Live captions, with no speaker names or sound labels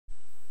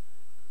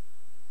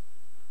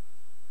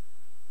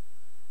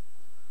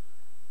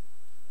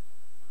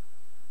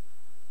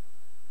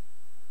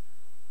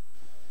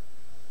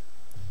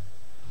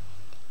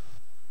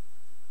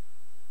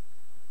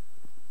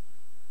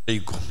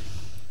عليكم.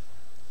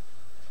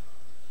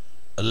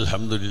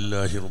 الحمد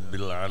لله رب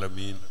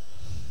العالمين،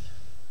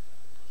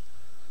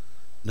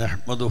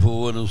 نحمده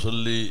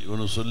ونصلي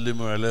ونسلم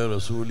على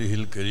رسوله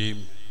الكريم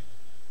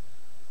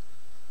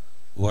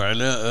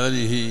وعلى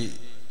آله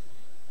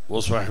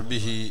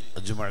وصحبه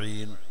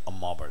أجمعين،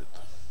 أما بعد،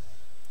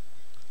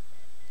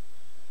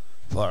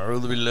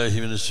 فأعوذ بالله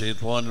من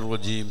الشيطان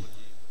الرجيم.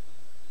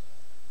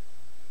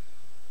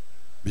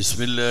 بسم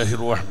الله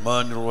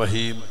الرحمن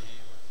الرحيم.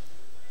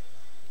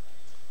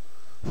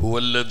 هو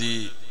الذي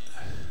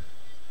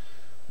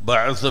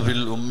بعث في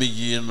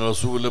الأميين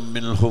رسولا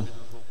منهم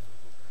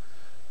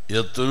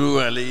يتلو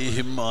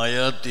عليهم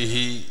آياته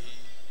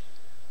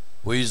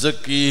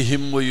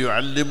ويزكيهم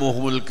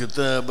ويعلمهم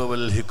الكتاب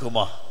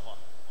والحكمة.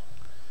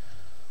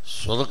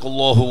 صدق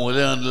الله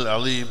مولانا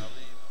العظيم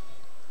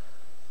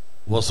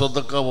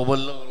وصدق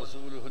وبلغ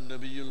رسوله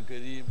النبي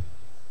الكريم.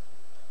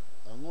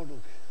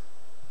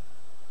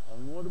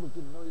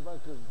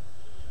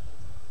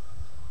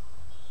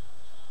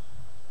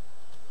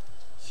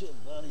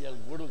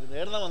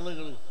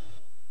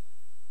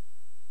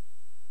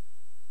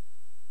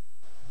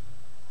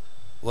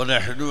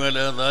 ونحن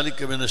على ذلك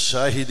من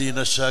الشاهدين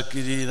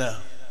الشاكرين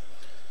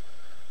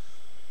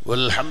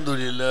والحمد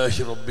لله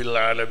رب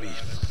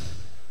العالمين.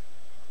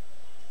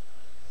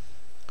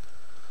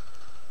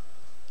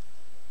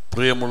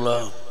 പ്രിയമുള്ള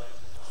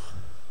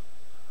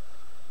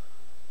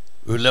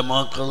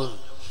ഉലമാക്കൾ,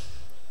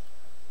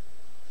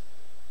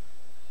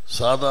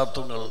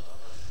 സാദാത്തുകൾ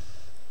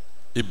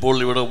ഇപ്പോൾ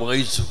ഇവിടെ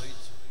വായിച്ചു.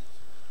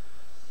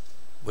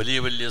 വലിയ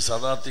വലിയ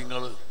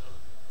സാദാത്യങ്ങൾ,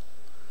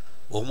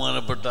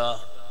 ബഹുമാനപ്പെട്ട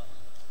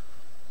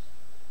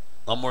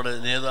നമ്മുടെ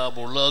നേതാവ്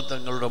ഉള്ളാൽ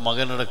തങ്ങളുടെ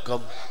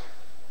മകനടക്കം,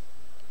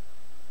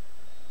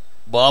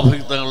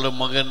 ബാഫിക് തങ്ങളുടെ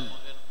മകൻ,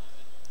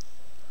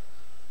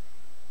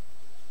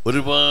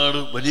 ഒരുപാട്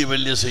വലിയ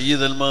വലിയ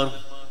സയ്യിദന്മാർ,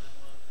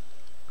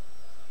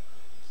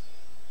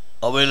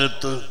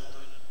 അവലത്ത്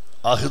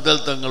അഹ്ദൽ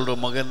തങ്ങളുടെ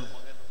മകൻ,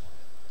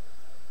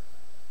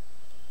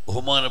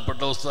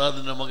 ബഹുമാനപ്പെട്ട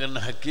ഉസ്താദിന്റെ മകൻ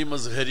ഹക്കീം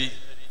അസ്ഹരി,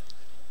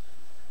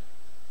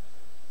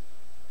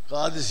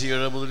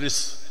 ഖാദിസിയുടെ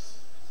മുദ്രിസ്,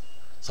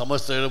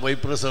 സമസ്തയുടെ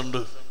വൈസ് പ്രസിഡന്റ്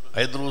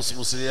ഹൈദ്രൂസ്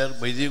മുസ്ലിയാർ,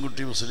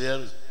 മൈദീൻകുട്ടി മുസ്ലിയാർ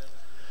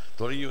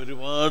തുടങ്ങിയ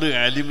ഒരുപാട്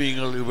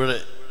ആലിമീങ്ങൾ ഇവിടെ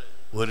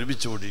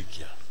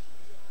ഒരുമിച്ചുകൊണ്ടിരിക്കുകയാണ്.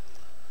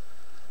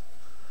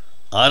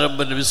 ആരംഭ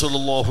നബി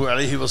സല്ലല്ലാഹു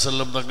അലൈഹി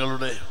വസല്ലം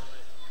തങ്ങളുടെ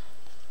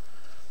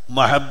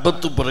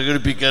മഹബ്ബത്ത്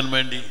പ്രകടിപ്പിക്കാൻ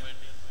വേണ്ടി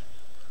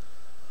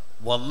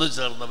വന്നു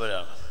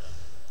ചേർന്നവരാണ്.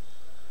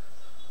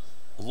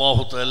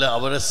 അല്ലാഹു തആല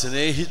അവരെ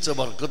സ്നേഹിച്ച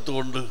ബർക്കത്ത്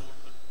കൊണ്ട്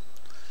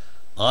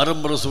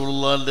ആരംഭ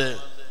റസൂലുള്ളാഹിന്റെ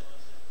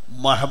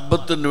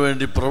മഹബ്ബത്തിന്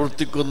വേണ്ടി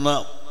പ്രവർത്തിക്കുന്ന,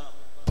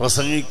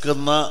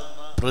 പ്രസംഗിക്കുന്ന,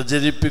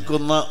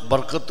 പ്രചരിപ്പിക്കുന്ന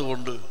ബർക്കത്ത്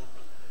കൊണ്ട്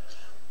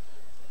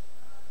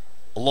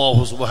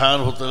അല്ലാഹു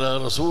സുബ്ഹാനഹു തആല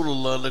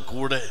റസൂലുള്ളാഹിന്റെ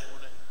കൂടെ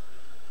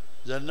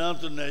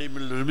ജന്നാത്തുൻ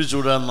നഈമിൽ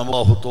ഒരുമിച്ചുകൂടാൻ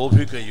അല്ലാഹു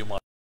തൗഫീഖ്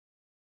ചെയ്യുമാറാകട്ടെ.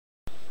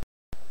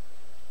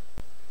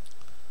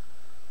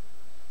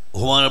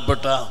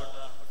 ബഹുമാനപ്പെട്ട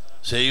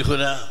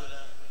ശൈഖുന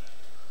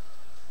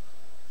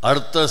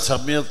അടുത്ത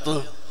സമയത്ത്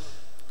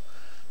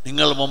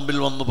നിങ്ങൾ മുമ്പിൽ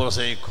വന്ന്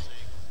പ്രസംഗിക്കും.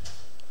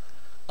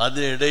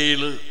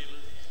 അതിനിടയിൽ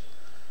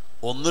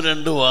ഒന്ന്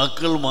രണ്ട്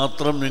വാക്കുകൾ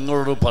മാത്രം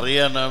നിങ്ങളോട്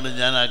പറയാനാണ്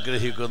ഞാൻ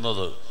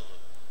ആഗ്രഹിക്കുന്നത്.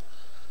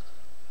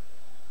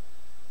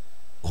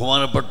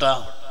 ബഹുമാനപ്പെട്ട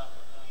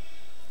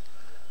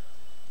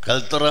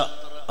കൽത്തറ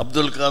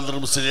അബ്ദുൽ ഖാദർ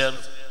മുസ്ലിയാർ,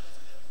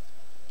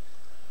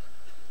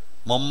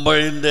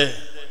 മുംബൈൻ്റെ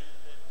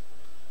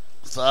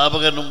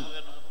സ്ഥാപകനും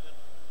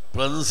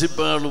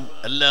പ്രിൻസിപ്പാളും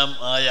എല്ലാം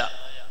ആയ,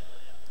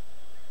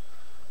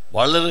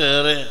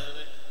 വളരെയേറെ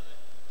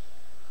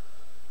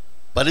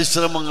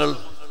പരിശ്രമങ്ങൾ,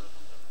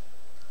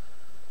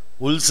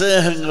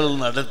 ഉത്സാഹങ്ങൾ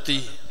നടത്തി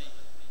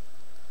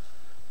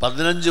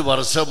 15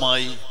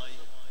 വർഷമായി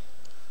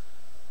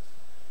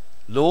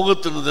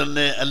ലോകത്തിന്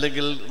തന്നെ,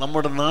 അല്ലെങ്കിൽ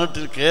നമ്മുടെ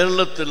നാട്ടിൽ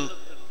കേരളത്തിൽ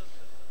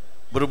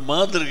ഒരു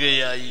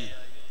മാതൃകയായി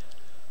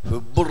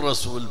ഹുബ്ബുർ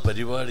റസൂൽ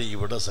പരിപാടി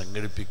ഇവിടെ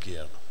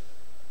സംഘടിപ്പിക്കുകയാണ്.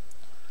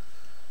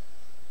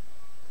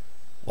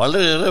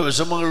 വളരെയേറെ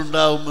വിഷമങ്ങൾ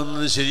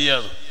ഉണ്ടാകുമെന്നത്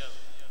ശരിയാണ്.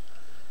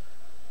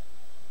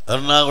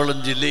 എറണാകുളം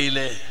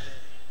ജില്ലയിലെ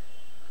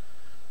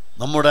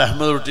നമ്മുടെ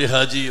അഹമ്മദ് കുട്ടി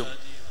ഹാജിയും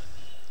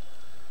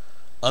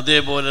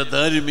അതേപോലെ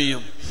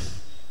ദാരിമിയും,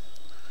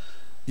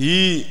 ഈ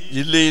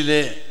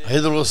ജില്ലയിലെ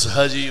ഹൈദറോസ്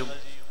ഹാജിയും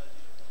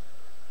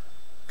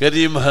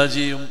കരീം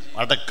ഹാജിയും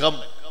അടക്കം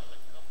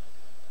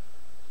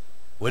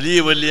വലിയ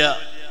വലിയ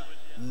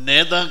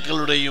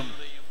നേതാക്കളുടെയും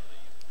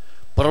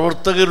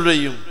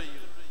പ്രവർത്തകരുടെയും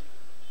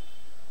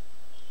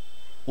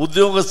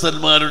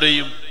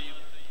ഉദ്യോഗസ്ഥന്മാരുടെയും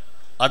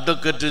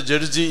അഡ്വക്കറ്റ്,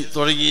 ജഡ്ജി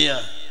തുടങ്ങിയ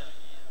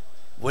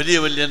വലിയ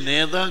വലിയ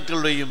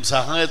നേതാക്കളുടെയും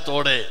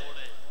സഹായത്തോടെ,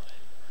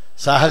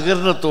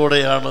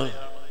 സഹകരണത്തോടെയാണ്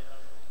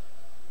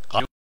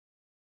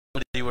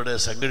ഇവിടെ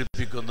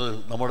സംഘടിപ്പിക്കുന്നത്.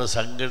 നമ്മുടെ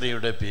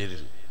സംഘടനയുടെ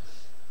പേരിൽ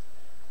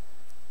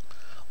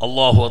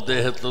അള്ളാഹു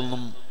അദ്ദേഹത്തിൽ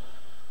നിന്നും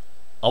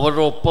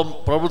അവരുടെ ഒപ്പം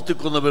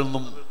പ്രവർത്തിക്കുന്നവരിൽ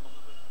നിന്നും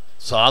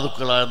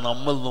സാധുക്കളായ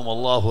നമ്മിൽ നിന്നും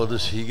അള്ളാഹു അത്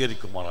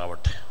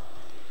സ്വീകരിക്കുമാറാവട്ടെ.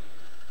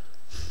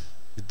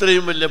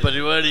 ഇത്രയും വലിയ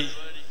പരിപാടി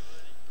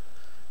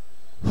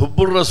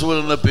ഹുബ്ബുർ റസൂൽ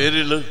എന്ന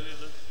പേരിൽ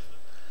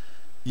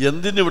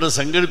എന്തിനിവിടെ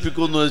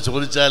സംഘടിപ്പിക്കുമെന്ന്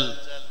ചോദിച്ചാൽ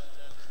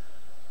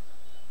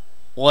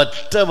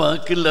ഒറ്റ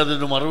വാക്കിൽ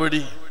അതിന്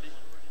മറുപടി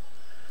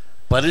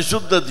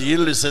പരിശുദ്ധ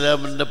ദീനുൽ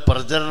ഇസ്ലാമിൻ്റെ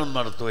പ്രചരണം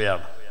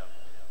നടത്തുകയാണ്.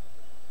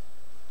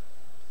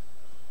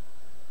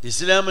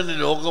 ഇസ്ലാമിൻ്റെ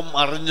ലോകം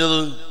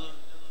അറിഞ്ഞത്,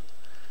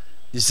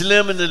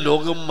 ഇസ്ലാമിൻ്റെ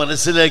ലോകം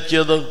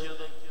മനസ്സിലാക്കിയത്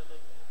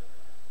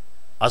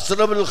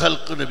അസ്റഫുൽ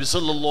ഖൽഖ് നബി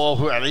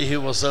സല്ലല്ലാഹു അലൈഹി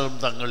വസല്ലം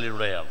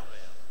തങ്ങളിലൂടെയാണ്.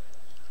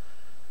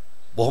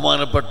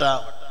 ബഹുമാനപ്പെട്ട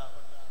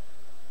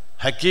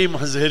ഹക്കീം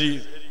ഹസ്ഹരി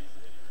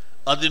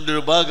അതിൻ്റെ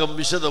ഒരു ഭാഗം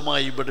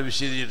വിശദമായി ഇവിടെ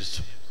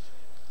വിശദീകരിച്ചു.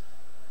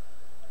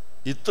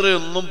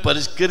 ഇത്രയൊന്നും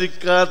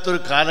പരിഷ്കരിക്കാത്തൊരു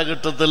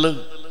കാലഘട്ടത്തിൽ,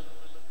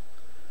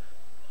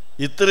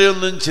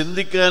 ഇത്രയൊന്നും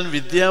ചിന്തിക്കാൻ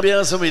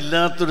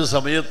വിദ്യാഭ്യാസമില്ലാത്തൊരു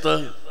സമയത്ത്,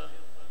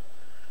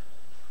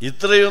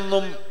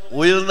 ഇത്രയൊന്നും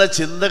ഉയർന്ന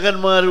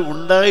ചിന്തകന്മാർ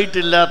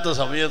ഉണ്ടായിട്ടില്ലാത്ത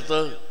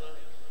സമയത്ത്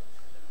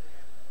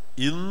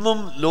ഇന്നും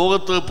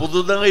ലോകത്ത്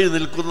പുതുതായി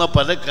നിൽക്കുന്ന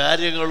പല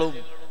കാര്യങ്ങളും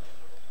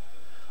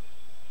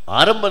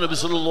ആരംഭ നബി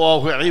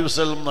സല്ലല്ലാഹു അലൈഹി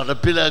വസല്ലം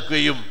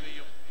നടപ്പിലാക്കുകയും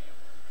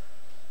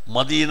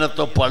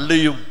മദീനത്തെ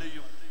പള്ളിയും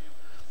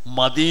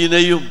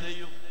മദീനയും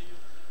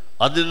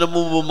അതിന്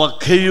മുമ്പ്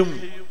മക്കയും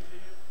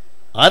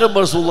ആരംഭ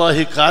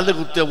റസൂലുള്ളാഹി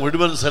കാലുകുത്തിയ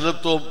മുഴുവൻ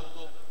സ്ഥലത്തും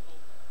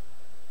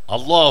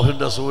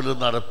അല്ലാഹുവിൻ്റെ റസൂൽ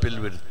നടപ്പിൽ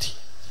വരുത്തി.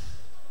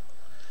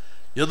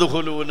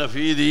 യദ്ഖുലൂന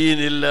ഫീ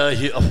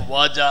ദീനില്ലാഹി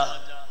അഫ്വാജ.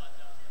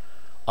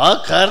 ആ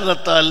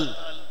കാരണത്താൽ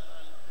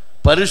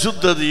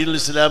പരിശുദ്ധ ദീനുൽ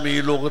ഇസ്ലാം ഈ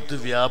ലോകത്ത്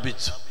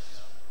വ്യാപിച്ചു.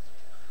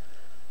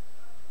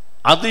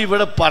 അത്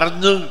ഇവിടെ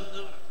പറഞ്ഞ്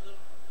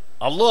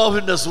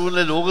അല്ലാഹുവിൻ്റെ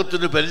റസൂലിനെ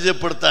ലോകത്തിന്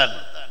പരിചയപ്പെടുത്താൻ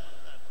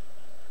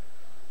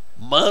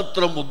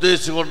മാത്രം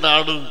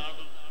ഉദ്ദേശിച്ചുകൊണ്ടാണ്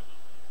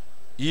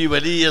ഈ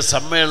വലിയ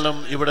സമ്മേളനം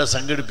ഇവിടെ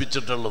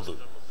സംഘടിപ്പിച്ചിട്ടുള്ളത്.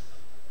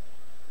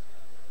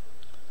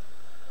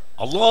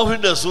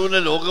 അല്ലാഹുവിൻ്റെ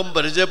റസൂലിനെ ലോകം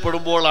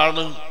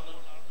പരിചയപ്പെടുമ്പോഴാണ്,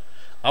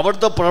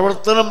 അവിടുത്തെ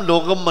പ്രവർത്തനം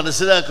ലോകം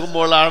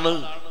മനസ്സിലാക്കുമ്പോഴാണ്,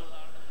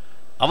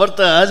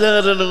 അവിടുത്തെ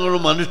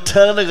ആചാരണങ്ങളും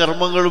അനുഷ്ഠാന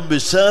കർമ്മങ്ങളും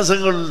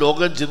വിശ്വാസങ്ങളും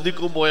ലോകം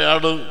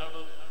ചിന്തിക്കുമ്പോഴാണ്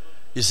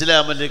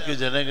ഇസ്ലാമിലേക്ക്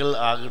ജനങ്ങൾ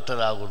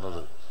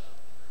ആകൃഷ്ടരാകുന്നത്.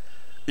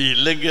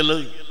 ഇല്ലെങ്കിൽ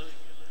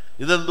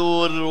ഇതെന്തോ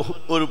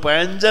ഒരു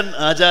പഴഞ്ചൻ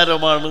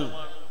ആചാരമാണ്,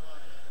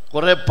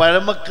 കുറേ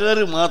പഴമക്കാർ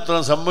മാത്രം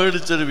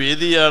സമ്മേളിച്ചൊരു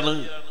വേദിയാണ്,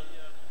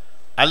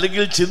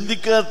 അല്ലെങ്കിൽ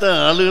ചിന്തിക്കാത്ത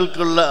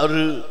ആളുകൾക്കുള്ള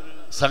ഒരു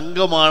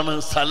സംഘമാണ്,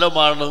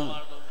 സ്ഥലമാണ്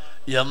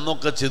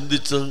എന്നൊക്കെ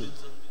ചിന്തിച്ച്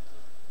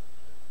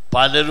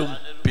പലരും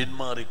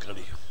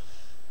പിന്മാറിക്കളിയും.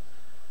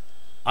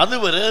 അത്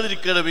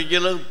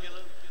വരാതിരിക്കണമെങ്കിൽ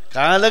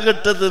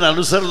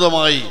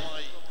കാലഘട്ടത്തിനനുസൃതമായി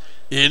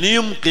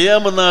ഇനിയും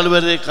ഖിയാമത്ത് നാൾ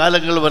വരെ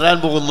കാലങ്ങൾ വരാൻ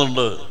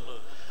പോകുന്നുണ്ട്.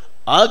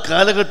 ആ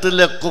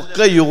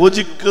കാലഘട്ടത്തിലേക്കൊക്കെ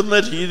യോജിക്കുന്ന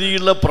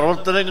രീതിയിലുള്ള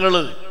പ്രവർത്തനങ്ങൾ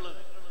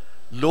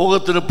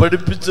ലോകത്തിന്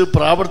പഠിപ്പിച്ച്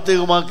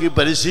പ്രാവർത്തികമാക്കി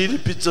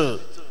പരിശീലിപ്പിച്ച്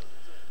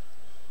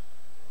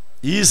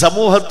ഈ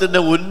സമൂഹത്തിൻ്റെ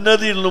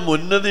ഉന്നതിയിൽ നിന്നും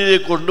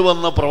ഉന്നതിയിലേക്ക്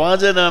കൊണ്ടുവന്ന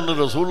പ്രവാചകനാണ്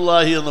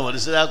റസൂലുള്ളാഹി എന്ന്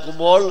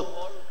മനസ്സിലാക്കുമ്പോൾ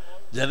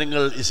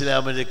ജനങ്ങൾ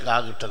ഇസ്ലാമിലേക്ക്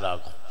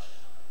ആകൃഷ്ടരാകും.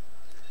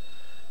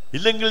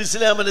 ഇല്ലെങ്കിൽ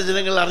ഇസ്ലാമിനെ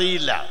ജനങ്ങൾ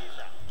അറിയില്ല.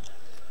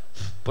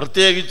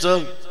 പ്രത്യേകിച്ച്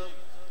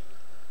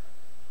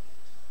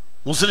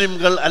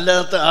മുസ്ലിംകൾ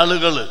അല്ലാത്ത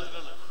ആളുകൾ,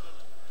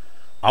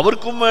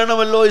 അവർക്കും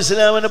വേണമല്ലോ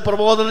ഇസ്ലാമിനെ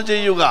പ്രബോധനം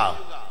ചെയ്യുക,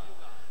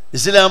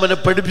 ഇസ്ലാമിനെ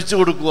പഠിപ്പിച്ചു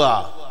കൊടുക്കുക,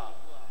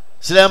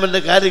 ഇസ്ലാമിൻ്റെ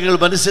കാര്യങ്ങൾ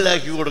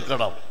മനസ്സിലാക്കി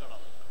കൊടുക്കണം.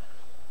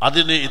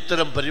 അതിന്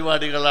ഇത്തരം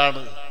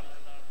പരിപാടികളാണ്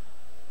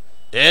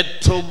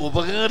ഏറ്റവും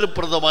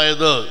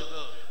ഉപകാരപ്രദമായത്.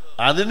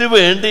 അതിനു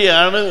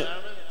വേണ്ടിയാണ്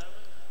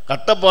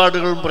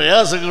കട്ടപ്പാടുകളും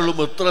പ്രയാസങ്ങളും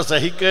എത്ര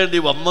സഹിക്കേണ്ടി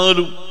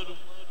വന്നാലും,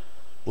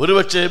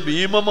 ഒരുപക്ഷെ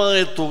ഭീമമായ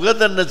തുക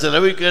തന്നെ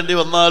ചെലവഴിക്കേണ്ടി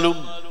വന്നാലും,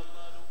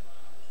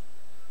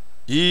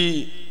 ഈ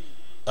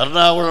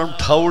എറണാകുളം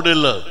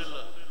ടൗണിൽ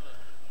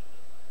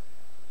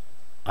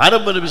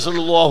ആരംഭ നബി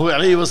സല്ലല്ലാഹു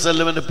അലൈഹി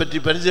വസല്ലമനെ പറ്റി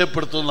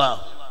പരിചയപ്പെടുത്തുന്ന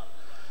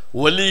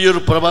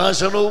വലിയൊരു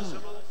പ്രഭാഷണവും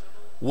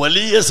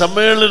വലിയ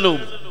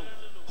സമ്മേളനവും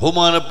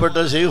ബഹുമാനപ്പെട്ട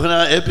ശൈഖുന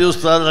എ പി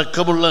ഉസ്താദ്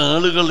അടക്കമുള്ള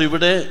ആളുകൾ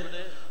ഇവിടെ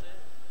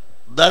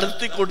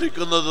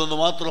നടത്തിക്കൊണ്ടിരിക്കുന്നതെന്ന്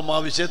മാത്രം ആ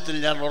വിഷയത്തിൽ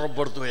ഞാൻ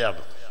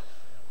ഉറപ്പെടുത്തുകയാണ്.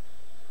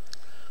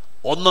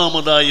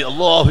 ഒന്നാമതായി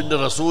അല്ലാഹുവിൻ്റെ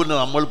റസൂലിനെ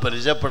നമ്മൾ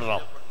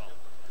പരിചയപ്പെടണം.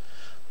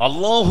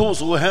 അല്ലാഹു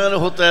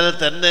സുബ്ഹാനഹു തആല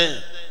തന്നെ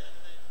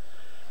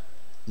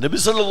നബി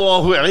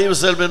സല്ലല്ലാഹു അലൈഹി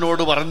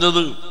വസല്ലമയോട്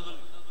പറഞ്ഞത്,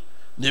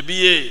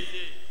 നബിയെ,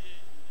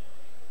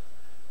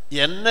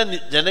 എന്നെ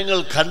ജനങ്ങൾ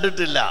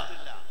കണ്ടിട്ടില്ല.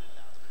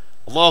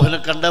 അല്ലാഹുവിനെ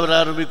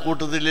കണ്ടവരാരും ഈ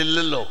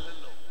കൂട്ടത്തിലില്ലല്ലോ.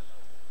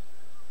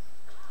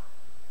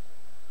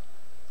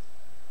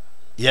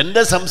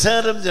 എന്റെ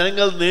സംസാരം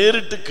ജനങ്ങൾ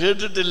നേരിട്ട്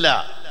കേട്ടിട്ടില്ല.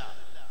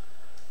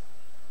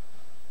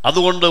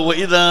 അതുകൊണ്ട്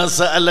വഇദാ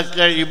സഅലക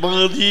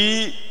ഇബാദി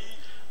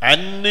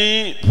അന്നി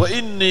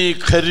ഫഇന്നി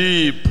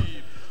ഖരീബ്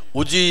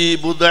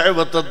ഉജീബു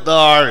ദഅവതദ്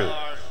ദാഇ.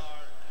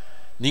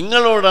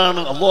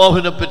 നിങ്ങളോടാണ്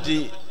അല്ലാഹുവിനെ പറ്റി,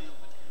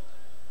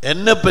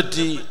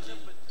 എന്നെപ്പറ്റി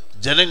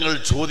ജനങ്ങൾ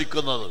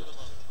ചോദിക്കുന്നത്.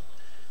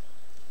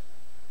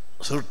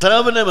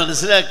 സൃഷ്ടാവിനെ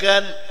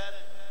മനസ്സിലാക്കാൻ,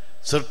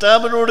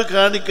 സൃഷ്ടാവിനോട്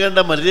കാണിക്കേണ്ട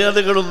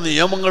മര്യാദകളും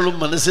നിയമങ്ങളും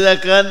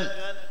മനസ്സിലാക്കാൻ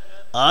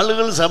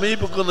ആളുകൾ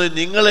സമീപിക്കുന്നത്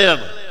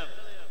നിങ്ങളെയാണ്.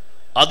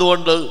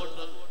 അതുകൊണ്ട്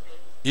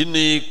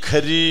ഇന്നീ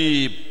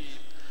ഖരീബ്,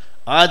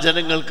 ആ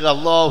ജനങ്ങൾക്ക്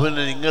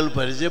അള്ളാഹുവിനെ നിങ്ങൾ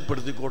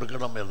പരിചയപ്പെടുത്തി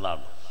കൊടുക്കണം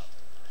എന്നാണ്.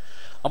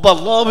 അപ്പൊ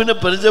അള്ളാഹുവിനെ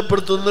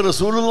പരിചയപ്പെടുത്തുന്നത്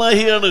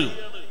റസൂലുള്ളാഹിയാണ്.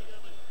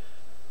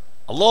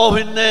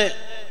 അള്ളാഹുവിനെ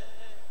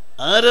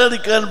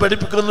ആരാധിക്കാൻ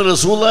പഠിപ്പിക്കുന്ന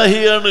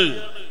റസൂലുള്ളാഹിയാണ്.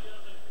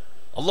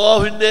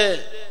 അള്ളാഹുവിൻ്റെ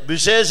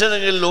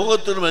വിശേഷണങ്ങൾ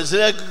ലോകത്തിന്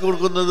മനസ്സിലാക്കി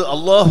കൊടുക്കുന്നത്,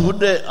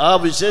 അള്ളാഹുവിൻ്റെ ആ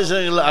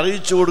വിശേഷണങ്ങൾ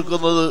അറിയിച്ചു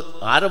കൊടുക്കുന്നത്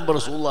ആരംഭ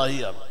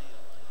റസൂലുള്ളാഹിയാണ്.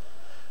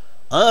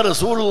 ആ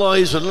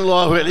റസൂലുള്ളാഹി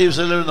സ്വല്ലല്ലാഹു അലൈഹി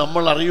വസല്ലം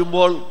നമ്മൾ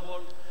അറിയുമ്പോൾ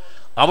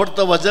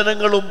അവിടുത്തെ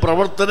വചനങ്ങളും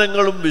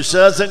പ്രവർത്തനങ്ങളും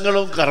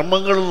വിശ്വാസങ്ങളും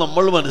കർമ്മങ്ങളും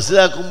നമ്മൾ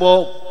മനസ്സിലാക്കുമ്പോൾ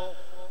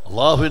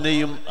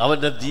അള്ളാഹുവിനെയും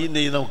അവൻ്റെ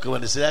ദീനെയും നമുക്ക്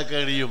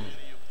മനസ്സിലാക്കാൻ കഴിയും.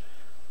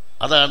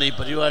 അതാണ് ഈ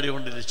പരിപാടി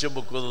കൊണ്ട് ലക്ഷ്യം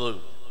വെക്കുന്നത്.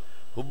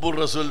 ഹുബ്ബുർ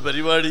റസൂൽ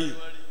പരിപാടി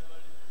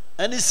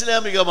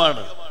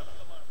അനിസ്ലാമികമാണ്.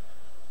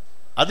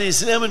 അത്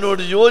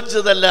ഇസ്ലാമിനോട്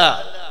യോജിച്ചതല്ല,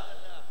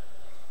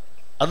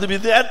 അത്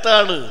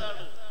വിദഅത്താണ്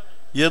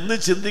എന്ന്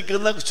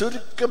ചിന്തിക്കുന്ന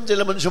ചുരുക്കം ചില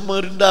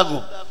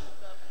മനുഷ്യന്മാരുണ്ടാകും.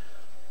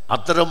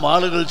 അത്തരം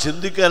ആളുകൾ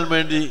ചിന്തിക്കാൻ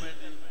വേണ്ടി,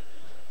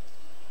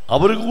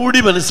 അവർ കൂടി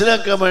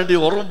മനസ്സിലാക്കാൻ വേണ്ടി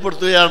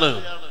ഓർമ്മപ്പെടുത്തുകയാണ്,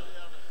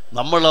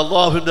 നമ്മൾ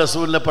അള്ളാഹുവിൻ്റെ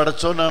റസൂലിനെ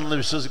പടച്ചോനാണെന്ന്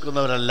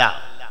വിശ്വസിക്കുന്നവരല്ല.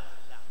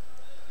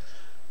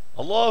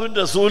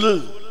 അള്ളാഹുവിൻ്റെ റസൂല്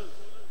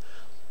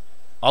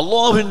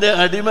അള്ളാഹുവിൻ്റെ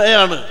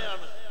അടിമയാണ്,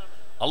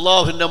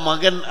 അള്ളാഹുവിൻ്റെ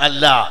മകൻ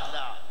അല്ല.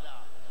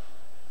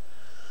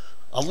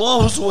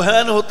 അള്ളാഹു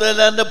സുബ്ഹാനഹു വ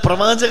തആലയുടെ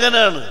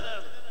പ്രവാചകനാണ്.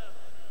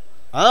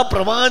 ആ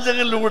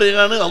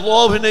പ്രവാചകനിലൂടെയാണ്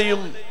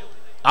അള്ളാഹുവിനെയും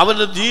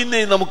അവൻ്റെ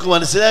ദീനെയും നമുക്ക്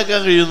മനസ്സിലാക്കാൻ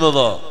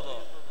കഴിയുന്നത്.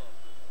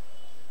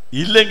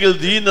 ഇല്ലെങ്കിൽ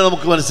ദീനെ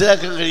നമുക്ക്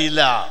മനസ്സിലാക്കാൻ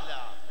കഴിയില്ല.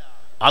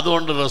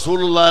 അതുകൊണ്ട്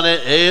റസൂലുള്ളാഹിനെ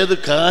ഏത്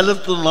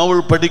കാലത്ത് നമ്മൾ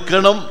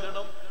പഠിക്കണം,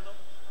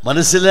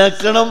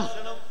 മനസ്സിലാക്കണം.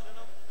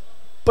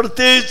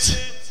 പ്രത്യേകിച്ച്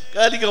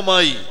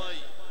കാലികമായി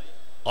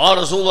ആ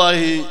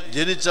റസൂലുള്ളാഹി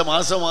ജനിച്ച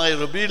മാസമായ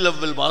റബീഉൽ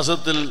അവ്വൽ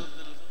മാസത്തിൽ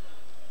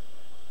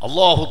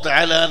അല്ലാഹു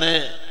തആലാനെ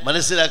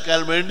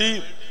മനസ്സിലാക്കാൻ വേണ്ടി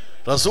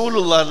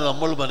റസൂലുള്ളാഹിനെ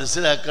നമ്മൾ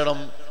മനസ്സിലാക്കണം.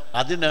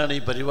 അതിനാണ്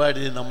ഈ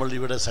പരിപാടി നമ്മൾ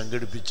ഇവിടെ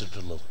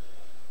സംഘടിപ്പിച്ചിട്ടുള്ളത്.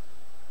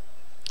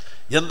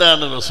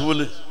 എന്താണ്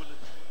റസൂല്?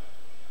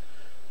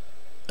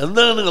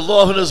 എന്താണ്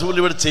അല്ലാഹു റസൂൽ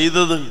ഇവിടെ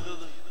ചെയ്തത്?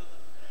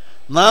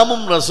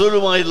 നാമും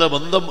റസൂലുമായുള്ള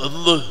ബന്ധം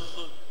എന്ത്?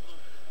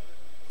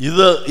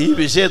 ഇത് ഈ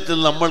വിഷയത്തിൽ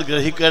നമ്മൾ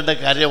ഗ്രഹിക്കേണ്ട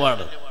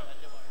കാര്യമാണ്.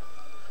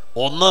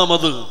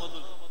 ഒന്നാമത്,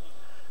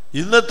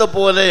 ഇന്നത്തെ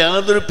പോലെ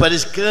യാതൊരു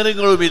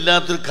പരിഷ്കാരങ്ങളും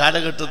ഇല്ലാത്തൊരു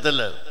കാലഘട്ടത്തിൽ,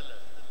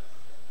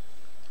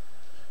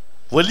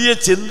 വലിയ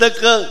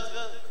ചിന്തക്ക്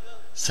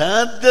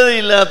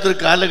സാധ്യതയില്ലാത്തൊരു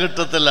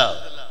കാലഘട്ടത്തിൽ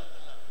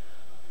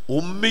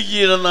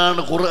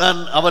ഉമ്മിയീനെന്നാണ് ഖുർആൻ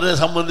അവരെ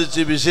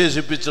സംബന്ധിച്ച്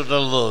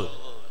വിശേഷിപ്പിച്ചിട്ടുള്ളത്.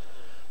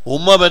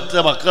 ഉമ്മ പെറ്റ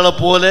മക്കളെ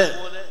പോലെ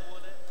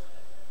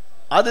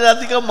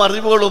അതിലധികം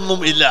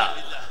അറിവുകളൊന്നും ഇല്ല.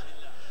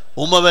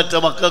 ഉമ്മ പെറ്റ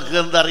മക്കൾക്ക്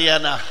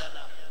എന്തറിയാനാ?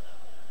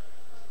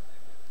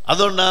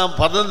 അതുകൊണ്ട് ആ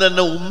പദം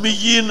തന്നെ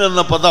ഉമ്മിയീൻ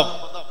എന്ന പദം,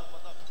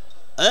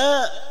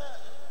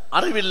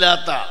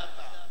 അറിവില്ലാത്ത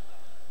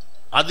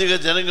അധിക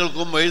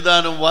ജനങ്ങൾക്കും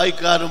എഴുതാനും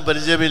വായിക്കാനും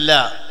പരിചയമില്ല.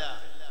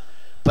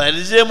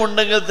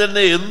 പരിചയമുണ്ടെങ്കിൽ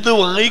തന്നെ എന്ത്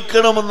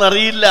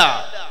വായിക്കണമെന്നറിയില്ല.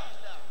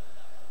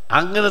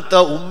 അങ്ങനത്തെ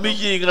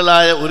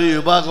ഉമ്മിയീങ്ങളായ ഒരു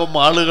വിഭാഗം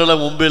ആളുകളെ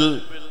മുമ്പിൽ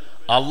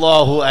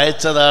അള്ളാഹു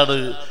അയച്ചതാണ്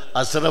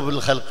അസ്റഫുൽ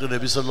ഖൽഖ്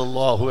നബി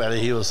സല്ലല്ലാഹു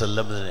അലൈഹി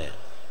വസല്ലമിനെ.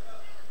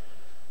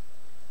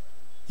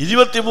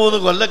 23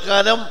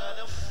 കൊല്ലക്കാലം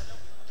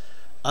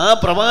ആ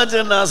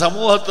പ്രവാചകൻ ആ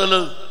സമൂഹത്തിൽ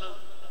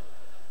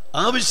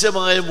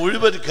ആവശ്യമായ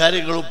മുഴുവൻ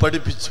കാര്യങ്ങളും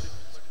പഠിപ്പിച്ചു,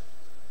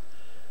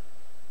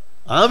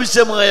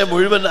 ആവശ്യമായ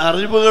മുഴുവൻ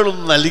അറിവുകളും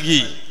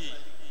നൽകി.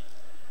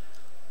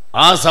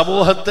 ആ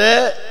സമൂഹത്തെ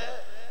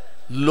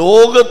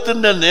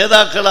ലോകത്തിന്റെ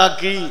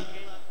നേതാക്കളാക്കി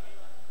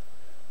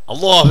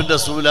അല്ലാഹുവിന്റെ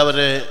റസൂൽ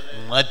അവരെ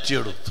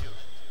മാറ്റിയെടുത്തു.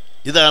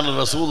 ഇതാണ്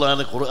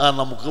റസൂലാണ് ഖുർആൻ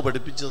നമുക്ക്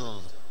പഠിപ്പിച്ചു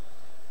തന്നത്.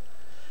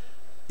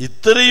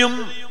 ഇത്രയും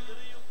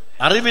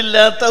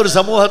അറിവില്ലാത്ത ഒരു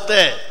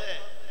സമൂഹത്തെ,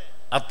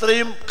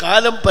 അത്രയും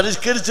കാലം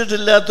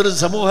പരിഷ്കരിച്ചിട്ടില്ലാത്തൊരു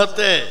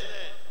സമൂഹത്തെ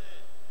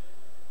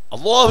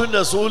അല്ലാഹുവിന്റെ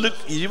റസൂൽ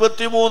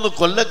 23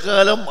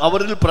 കൊല്ലക്കാലം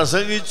അവരിൽ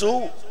പ്രസംഗിച്ചു,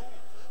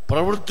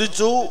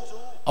 പ്രവർത്തിച്ചു,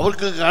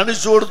 അവർക്ക്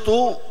കാണിച്ചു കൊടുത്തു,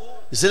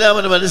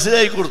 ഇസ്ലാമിനെ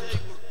മനസ്സിലാക്കി കൊടുത്തു.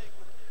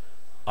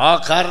 ആ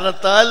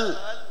കാരണത്താൽ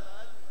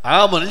ആ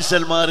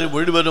മനുഷ്യന്മാർ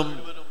മുഴുവനും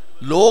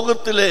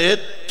ലോകത്തിലെ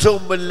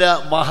ഏറ്റവും വലിയ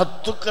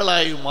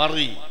മഹത്തുക്കളായി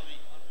മാറി.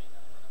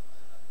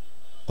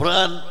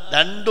 ഖുർആൻ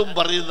രണ്ടും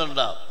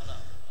പറയുന്നുണ്ട്.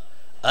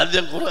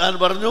 ആദ്യം ഖുർആൻ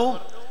പറഞ്ഞു,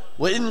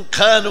 വഇൻ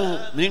ഖാനു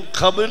മിൻ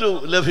ഖബ്ലു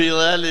ലഫീ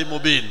ളാലിൻ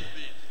മുബീൻ.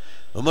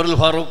 ഉമറുൽ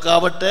ഫാറൂഖ്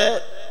ആവട്ടെ,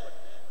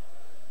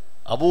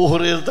 അബൂ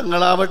ഹുറൈറ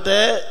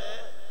തങ്ങളാവട്ടെ,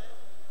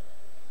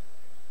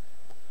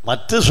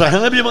 മറ്റ്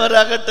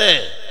സ്വഹാബിമാരാകട്ടെ,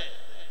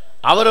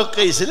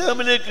 അവരൊക്കെ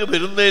ഇസ്ലാമിലേക്ക്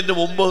വരുന്നതിന്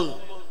മുമ്പ്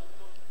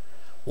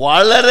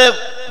വളരെ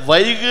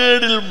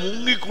വൈകേടിൽ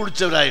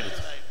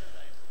മുങ്ങിക്കുടിച്ചവരായിരുന്നു.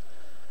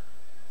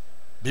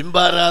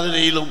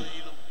 ബിംബാരാധനയിലും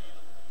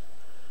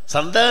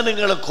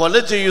സന്താനങ്ങളെ കൊല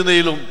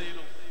ചെയ്യുന്നതിലും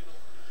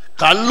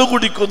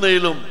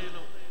കള്ളുകുടിക്കുന്നതിലും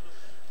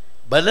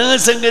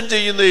ബലാത്സംഗം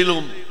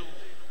ചെയ്യുന്നതിലും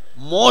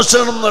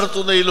മോഷണം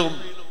നടത്തുന്നതിലും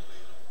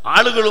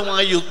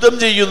ആളുകളുമായി യുദ്ധം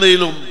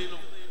ചെയ്യുന്നതിലും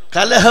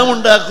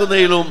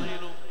കലഹമുണ്ടാക്കുന്നതിലും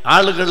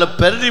ആളുകളെ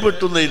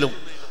പരിധിപെട്ടുന്നതിലും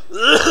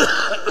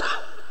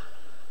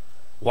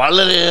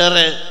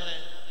വളരെയേറെ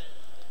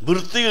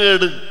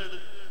വൃത്തികേട്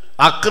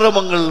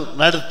അക്രമങ്ങൾ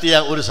നടത്തിയ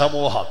ഒരു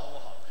സമൂഹം.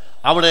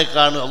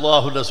 അവിടേക്കാണ്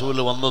അല്ലാഹുവിൻ്റെ റസൂൽ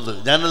വന്നത്.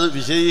 ഞാനത്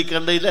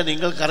വിശദീകരിക്കേണ്ടതില്ല,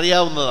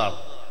 നിങ്ങൾക്കറിയാവുന്നതാണ്.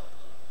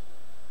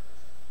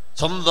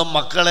 സ്വന്തം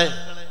മക്കളെ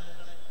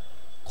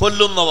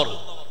കൊല്ലുന്നവർ,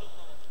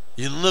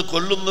 ഇന്ന്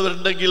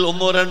കൊല്ലുന്നവരുണ്ടെങ്കിൽ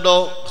ഒന്നോ രണ്ടോ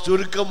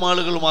ചുരുക്കം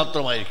ആളുകൾ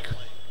മാത്രമായിരിക്കും.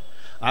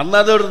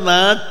 അന്നതൊരു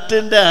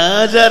നാട്ടിൻ്റെ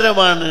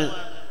ആചാരമാണ്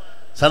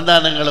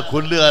സന്താനങ്ങളെ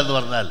കൊല്ലുക എന്ന്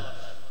പറഞ്ഞാൽ.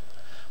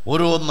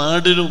 ഓരോ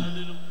നാടിനും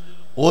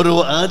ഓരോ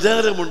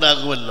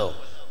ആചാരമുണ്ടാകുമല്ലോ.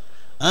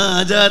 ആ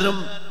ആചാരം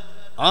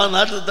ആ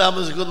നാട്ടിൽ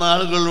താമസിക്കുന്ന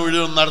ആളുകൾ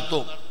മുഴുവൻ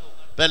നടത്തും.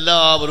 ഇപ്പം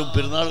എല്ലാവരും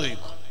പെരുന്നാൾ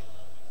കഴിക്കും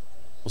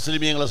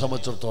മുസ്ലിമീങ്ങളെ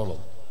സംബന്ധിച്ചിടത്തോളം,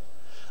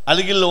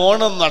 അല്ലെങ്കിൽ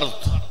ഓണം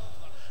നടത്തും,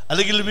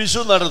 അല്ലെങ്കിൽ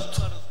വിഷു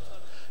നടത്തും.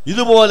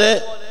 ഇതുപോലെ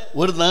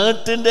ഒരു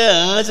നാട്ടിൻ്റെ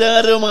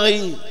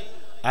ആചാരമായി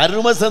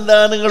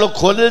അരുമസന്താനങ്ങളെ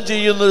കൊല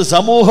ചെയ്യുന്നൊരു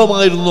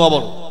സമൂഹമായിരുന്നു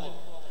അവർ.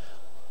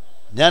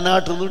 ഞാൻ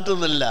നാട്ടിൽ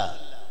നീട്ടുന്നില്ല.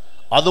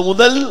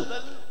 അതുമുതൽ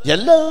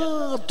എല്ലാ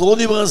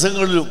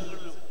തോന്നിവാസങ്ങളിലും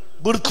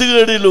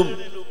വൃത്തികേടിലും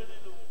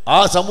ആ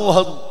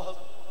സമൂഹം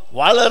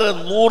വളരെ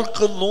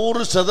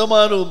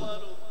 100%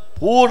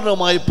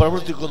 പൂർണ്ണമായി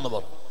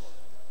പ്രവർത്തിക്കുന്നവർ.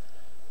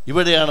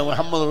 ഇവിടെയാണ്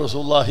മുഹമ്മദ്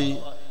റസൂലുള്ളാഹി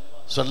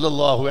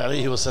സ്വല്ലല്ലാഹു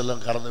അലൈഹി വസല്ലം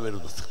കടന്നു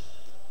വരുന്നത്.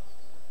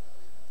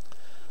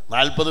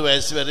 40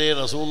 വയസ്സ് വരെ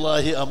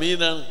റസൂലുള്ളാഹി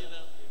അമീനാണ്,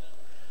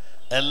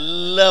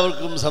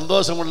 എല്ലാവർക്കും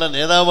സന്തോഷമുള്ള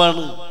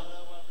നേതാവാണ്.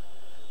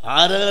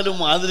 ആരാലും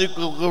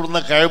ആദരിക്കപ്പെടുന്ന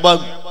കഅബ,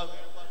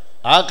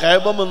 ആ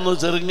കഅബ എന്ന്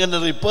ചെറുങ്ങനെ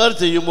റിപ്പയർ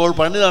ചെയ്യുമ്പോൾ,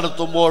 പണി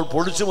നടത്തുമ്പോൾ,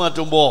 പൊളിച്ചു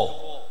മാറ്റുമ്പോൾ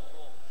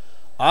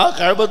ആ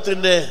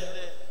കഅബത്തിൻ്റെ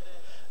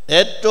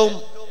ഏറ്റവും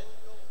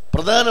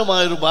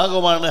പ്രധാനമായൊരു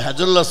ഭാഗമാണ്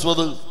ഹജറുൽ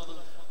അസ്വദ്.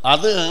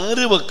 അത്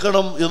ആര്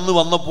വെക്കണം എന്ന്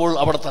വന്നപ്പോൾ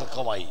അവിടെ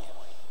തർക്കമായി.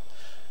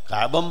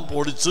 കഅബ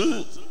പൊളിച്ച്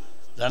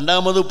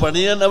രണ്ടാമത്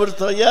പണിയാൻ അവർ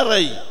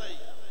തയ്യാറായി.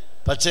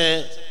 പക്ഷേ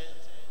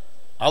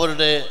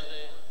അവരുടെ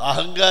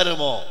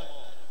അഹങ്കാരമോ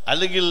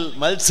അല്ലെങ്കിൽ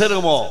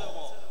മത്സരമോ,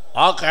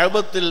 ആ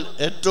കഅബത്തിൽ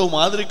ഏറ്റവും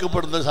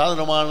ആദരിക്കപ്പെടുന്ന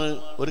സാധനമാണ്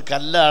ഒരു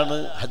കല്ലാണ്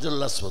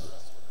ഹജറുൽ അസ്വദ്.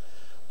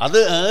 അത്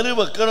ആര്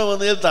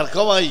വെക്കണമെന്നതിൽ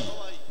തർക്കമായി.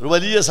 ഒരു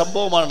വലിയ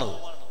സംഭവമാണ്.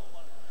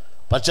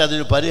 പക്ഷെ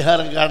അതിന്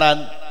പരിഹാരം കാണാൻ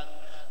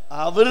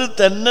അവർ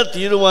തന്നെ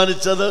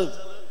തീരുമാനിച്ചത്,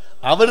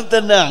 അവർ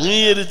തന്നെ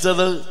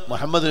അംഗീകരിച്ചത്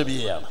മുഹമ്മദ്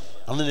നബിയെയാണ്.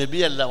 അന്ന്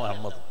നബിയല്ല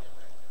മുഹമ്മദ്.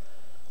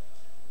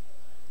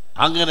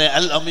 അങ്ങനെ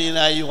അൽ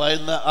അമീനായി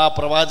വാഴുന്ന ആ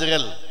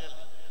പ്രവാചകൻ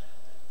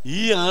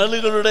ഈ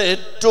ആളുകളുടെ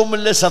ഏറ്റവും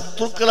വലിയ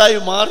ശത്രുക്കളായി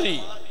മാറി.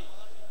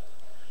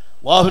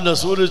 അല്ലാഹുവിൻ്റെ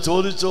റസൂൽ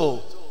ചോദിച്ചോ,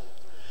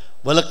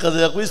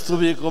 വലഖദ് ലഖിസ്തു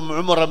ഫീകും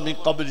ഉമറൻ മിൻ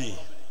ഖബ്ലി,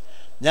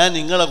 ഞാൻ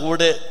നിങ്ങളെ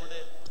കൂടെ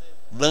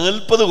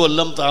 40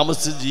 കൊല്ലം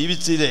താമസിച്ച്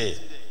ജീവിച്ചില്ലേ,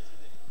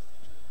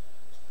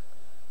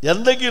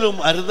 എന്തെങ്കിലും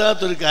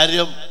അരുതാത്തൊരു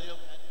കാര്യം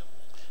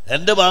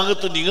എൻ്റെ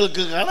ഭാഗത്ത്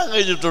നിങ്ങൾക്ക് കാണാൻ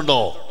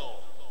കഴിഞ്ഞിട്ടുണ്ടോ?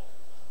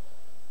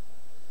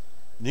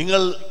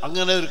 നിങ്ങൾ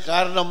അങ്ങനെ ഒരു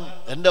കാരണം,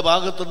 എൻ്റെ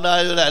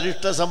ഭാഗത്തുണ്ടായ ഒരു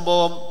അനിഷ്ട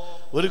സംഭവം,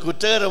 ഒരു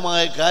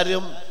കുറ്റകരമായ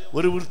കാര്യം,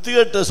 ഒരു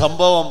വൃത്തികെട്ട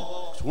സംഭവം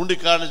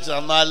ചൂണ്ടിക്കാണിച്ച്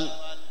തന്നാൽ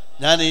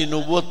ഞാൻ ഈ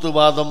നുബുവത്ത്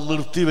വാദം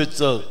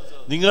നിർത്തിവെച്ച്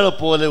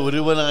നിങ്ങളെപ്പോലെ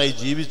ഒരുവനായി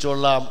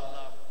ജീവിച്ചോളാം.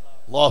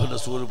 അല്ലാഹുവിൻ്റെ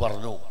റസൂൽ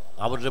പറഞ്ഞു.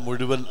 അവരുടെ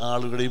മുഴുവൻ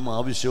ആളുകളുടെയും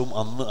ആവശ്യവും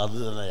അന്ന് അത്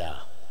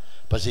തന്നെയാണ്.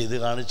 പക്ഷെ ഇത്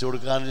കാണിച്ചു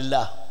കൊടുക്കാനില്ല.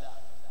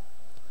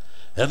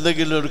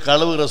 എന്തെങ്കിലും ഒരു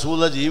കളവ്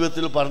റസൂല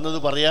ജീവിതത്തിൽ പറഞ്ഞത്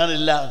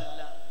പറയാനില്ല.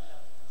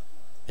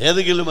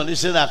 ഏതെങ്കിലും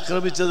മനുഷ്യനെ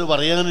ആക്രമിച്ചത്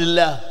പറയാനില്ല.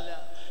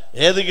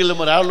 ഏതെങ്കിലും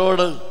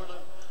ഒരാളോട്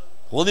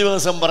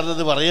തോന്നിവാസം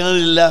പറഞ്ഞത്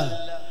പറയാനില്ല.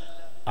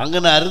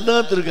 അങ്ങനെ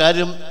അരുതാത്തൊരു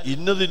കാര്യം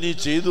ഇന്നത് നീ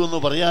ചെയ്തു എന്ന്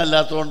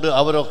പറയാനില്ലാത്തതുകൊണ്ട്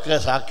അവരൊക്കെ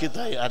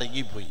സാക്ഷ്യത്തായി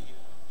അടങ്ങിപ്പോയി.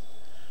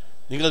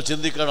 നിങ്ങൾ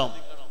ചിന്തിക്കണം,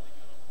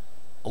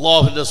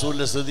 അല്ലാഹുവിൻ്റെ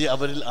റസൂലിൻ്റെ സ്ഥിതി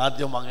അവരിൽ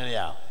ആദ്യം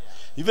അങ്ങനെയാണ്.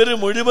 ഇവർ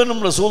മുഴുവനും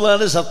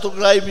റസൂലുള്ളാഹിയുടെ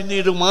ശത്രുക്കളായി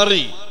പിന്നീട്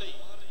മാറി.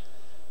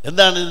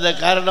 എന്താണ് ഇതിൻ്റെ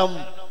കാരണം?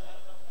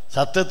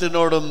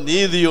 സത്യത്തിനോടും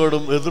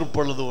നീതിയോടും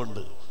എതിർപ്പുള്ളത്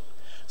കൊണ്ട്.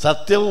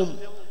 സത്യവും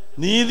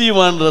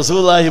നീതിയുമാണ്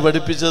റസൂലുള്ളാഹി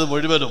പഠിപ്പിച്ചത്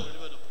മുഴുവനും.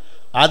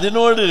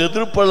 അതിനോട്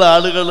എതിർപ്പുള്ള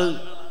ആളുകൾ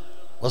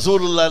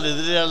റസൂലുള്ളാഹിയുടെ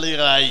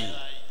എതിരാളികളായി.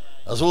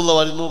 റസൂലുള്ള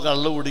പറയുന്നു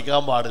കള്ളു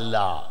കുടിക്കാൻ പാടില്ല.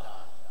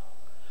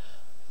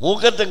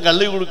 മൂക്കറ്റം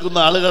കള്ളി കുടിക്കുന്ന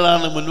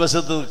ആളുകളാണ്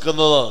മുൻവശത്ത്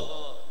നിൽക്കുന്നത്.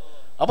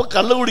 അപ്പൊ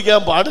കള്ളു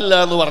കുടിക്കാൻ പാടില്ല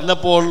എന്ന്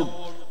പറഞ്ഞപ്പോൾ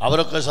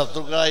അവരൊക്കെ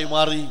ശത്രുക്കളായി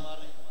മാറി.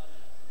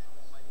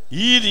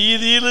 ഈ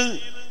രീതിയിൽ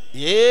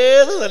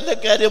ഏത് നല്ല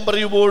കാര്യം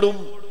പറയുമ്പോഴും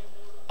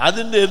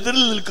അതിൻ്റെ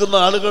എതിരിൽ നിൽക്കുന്ന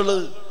ആളുകൾ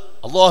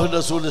അല്ലാഹുവിൻ്റെ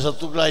റസൂലിൻ്റെ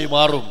ശത്രുക്കളായി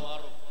മാറും.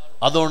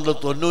 അതുകൊണ്ട്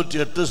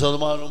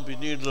 98%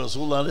 പിന്നീട്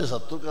റസൂലുള്ളാഹിയുടെ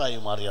ശത്രുക്കളായി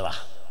മാറിയതാ.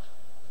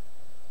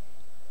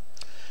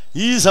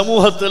 ഈ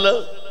സമൂഹത്തിൽ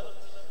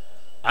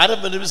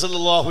ആരംഭ നബി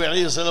സല്ലല്ലാഹു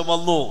അലൈഹി വസല്ലം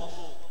വന്നു.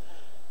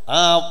 ആ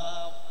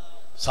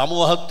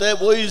സമൂഹത്തെ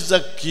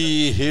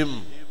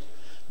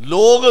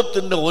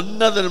ലോകത്തിൻ്റെ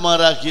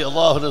ഉന്നതന്മാരാക്കി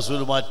അല്ലാഹുവിൻ്റെ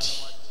റസൂൽ മാറ്റി.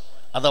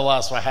 അഥവാ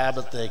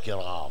സ്വഹാബത്തെ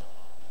കിറാം.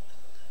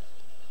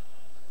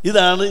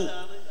 ഇതാണ്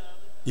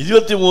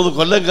 23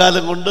 കൊല്ലം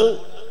കാലം കൊണ്ട്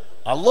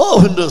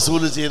അല്ലാഹുവിൻ്റെ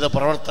റസൂൽ ചെയ്ത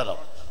പ്രവർത്തനം.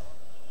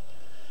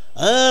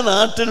 ആ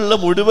നാട്ടിലുള്ള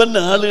മുഴുവൻ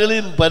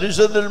ആളുകളെയും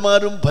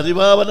പരിശുദ്ധന്മാരും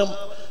പരിപാവനം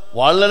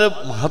വളരെ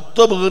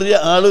മഹത്വമേറിയ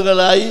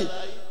ആളുകളായി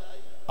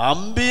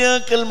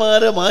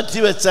അമ്പിയാക്കന്മാരെ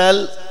മാറ്റിവെച്ചാൽ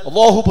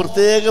അല്ലാഹു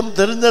പ്രത്യേകം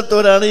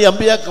തിരഞ്ഞെടുത്തവരാണ് ഈ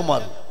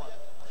അമ്പിയാക്കന്മാർ.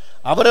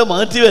 അവരെ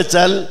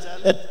മാറ്റിവെച്ചാൽ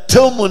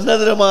ഏറ്റവും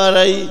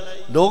ഉന്നതരമാരായി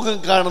ലോകം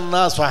കാണുന്ന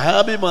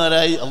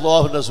സ്വഹാബിമാരായി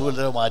അല്ലാഹുവിൻ്റെ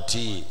റസൂലിനെ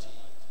മാറ്റി.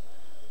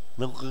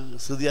 നമുക്ക്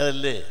സ്ഥിതി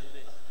അതല്ലേ?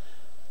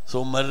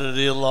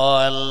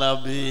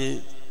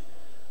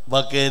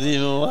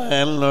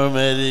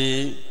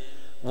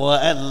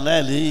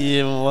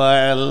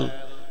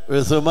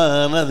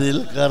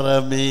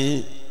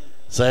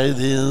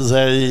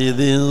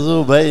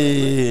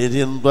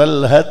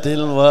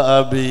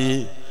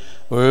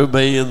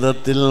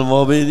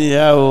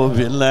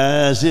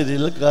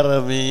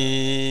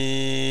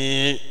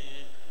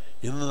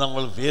 ഇന്ന്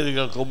നമ്മൾ പേര്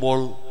കേൾക്കുമ്പോൾ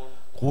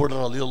കൂടെ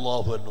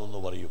റളിയല്ലാഹു അൻഹു എന്ന്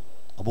പറയും.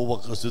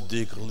 അബൂബക്കർ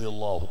സിദ്ദീഖ്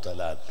റളിയല്ലാഹു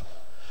തആല അൻഹു,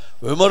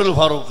 ഉമറുൽ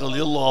ഫാറൂഖ്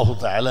റളിയല്ലാഹു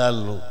തആല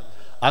അൻഹു.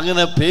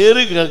 അങ്ങനെ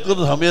പേര്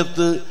കേൾക്കുന്ന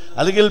സമയത്ത്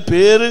അല്ലെങ്കിൽ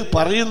പേര്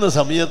പറയുന്ന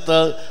സമയത്ത്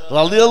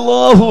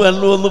റളിയല്ലാഹു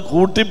അൻഹു എന്ന്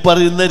കൂട്ടി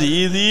പറയുന്ന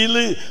രീതിയിൽ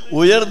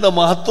ഉയർന്ന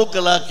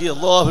മഹത്തുക്കളാക്കി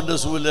അല്ലാഹുവിൻ്റെ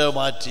റസൂലിനെ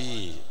മാറ്റി.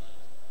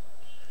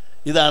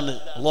 ഇതാണ്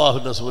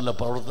അല്ലാഹുവിൻ്റെ റസൂലിൻ്റെ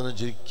പ്രവർത്തനം.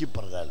 ചുരുക്കി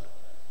പറഞ്ഞാൽ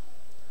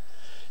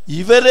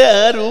ഇവരെ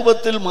ആ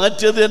രൂപത്തിൽ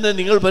മാറ്റിയത് തന്നെ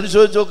നിങ്ങൾ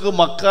പരിശോധിച്ച് നോക്ക്.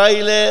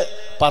 മക്കായിലെ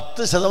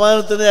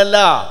 10% അല്ല,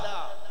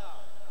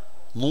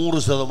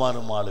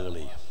 100%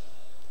 ആളുകളെയും.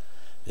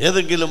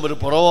 ഏതെങ്കിലും ഒരു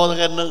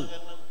പ്രബോധകന്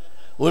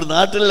ഒരു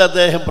നാട്ടിൽ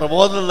അദ്ദേഹം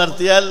പ്രബോധനം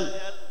നടത്തിയാൽ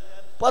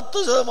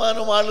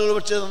 10% ആളുകൾ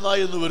പക്ഷേ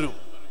നന്നായി എന്ന് വരും.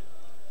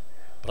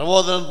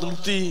 പ്രബോധനം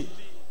നിർത്തി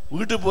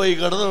വീട്ടിൽ പോയി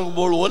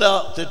കിടന്നുറങ്ങുമ്പോൾ ഓല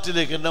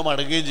തെറ്റിലേക്ക് എന്നെ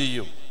മടങ്ങുകയും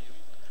ചെയ്യും.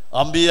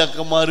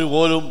 അമ്പിയാക്കന്മാർ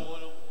പോലും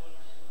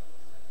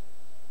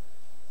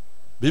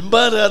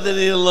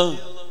ബിംബാരാധനയുള്ള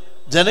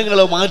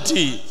ജനങ്ങളെ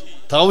മാറ്റി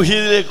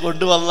തൗഹീദിലേക്ക്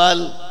കൊണ്ടുവന്നാൽ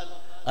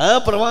ആ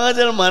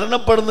പ്രവാചകൻ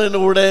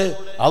മരണപ്പെടുന്നതിലൂടെ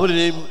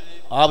അവരെയും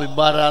ആ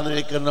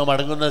ബിംബാരാധനയിലേക്ക് തന്നെ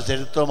മടങ്ങുന്ന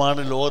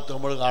ചരിത്രമാണ് ലോകത്ത്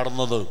നമ്മൾ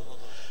കാണുന്നത്.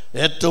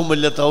 ഏറ്റവും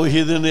വലിയ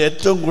തൗഹീദിന്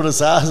ഏറ്റവും കൂടുതൽ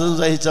സാഹസം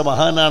സഹിച്ച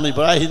മഹാനാണ്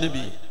ഇബ്രാഹിം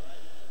നബി.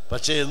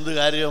 പക്ഷേ എന്ത്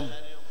കാര്യം?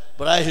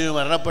 ഇബ്രാഹിം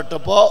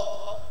മരണപ്പെട്ടപ്പോൾ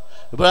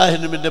ഇബ്രാഹിം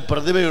നബിൻ്റെ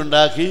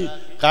പ്രതിമയുണ്ടാക്കി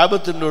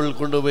കാബത്തിൻ്റെ ഉള്ളിൽ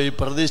കൊണ്ടുപോയി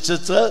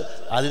പ്രതിഷ്ഠിച്ച്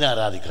അതിനെ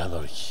ആരാധിക്കാൻ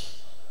തുടങ്ങി.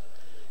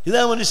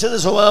 ഇതാ മനുഷ്യന്റെ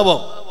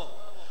സ്വഭാവം.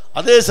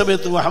 അതേ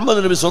സമയത്ത് മുഹമ്മദ്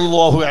നബി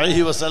സല്ലല്ലാഹു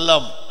അലൈഹി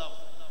വസല്ലം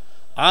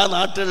ആ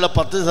നാട്ടിലുള്ള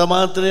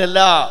 10%-നെയല്ല,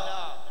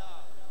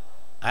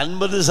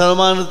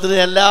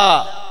 50%-നെയല്ല,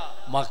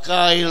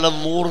 മക്കായിലുള്ള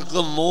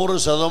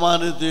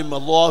 100%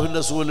 അല്ലാഹുവിൻ്റെ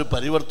റസൂൽ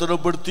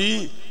പരിവർത്തനപ്പെടുത്തി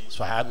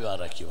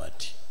സ്വഹാബിമാരാക്കി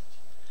മാറ്റി.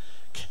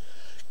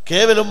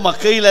 കേവലം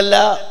മക്കയിലല്ല,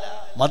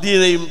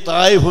 മദീനയും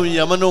തായിഫും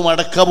യമനും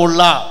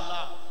അടക്കമുള്ള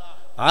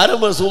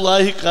ആരംഭ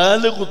റസൂലുള്ളാഹി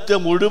കാല് കുത്തിയ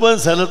മുഴുവൻ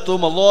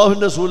സ്ഥലത്തും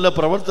അല്ലാഹുവിൻ്റെ റസൂലിന്റെ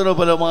പ്രവർത്തന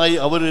ഫലമായി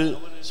അവർ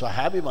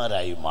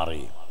സ്വഹാബിമാരായി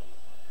മാറി.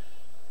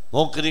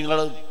 നോക്ക് നിങ്ങൾ,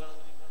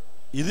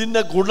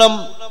 ഇതിൻ്റെ ഗുണം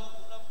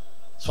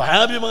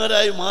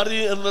സ്വഹാബിമാരായി മാറി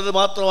എന്നത്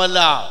മാത്രമല്ല,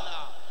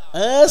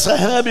 ആ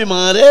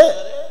സ്വഹാബിമാരെ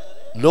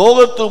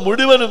ലോകത്ത്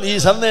മുഴുവനും ഈ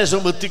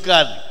സന്ദേശം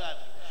എത്തിക്കാൻ,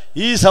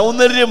 ഈ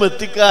സൗന്ദര്യം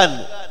എത്തിക്കാൻ,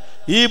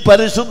 ഈ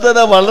പരിശുദ്ധത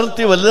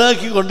വളർത്തി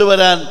വലുതാക്കി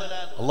കൊണ്ടുവരാൻ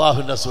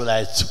അല്ലാഹുവിൻ്റെ റസൂൽ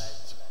അയച്ചു.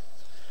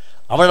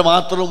 അവിടെ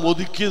മാത്രം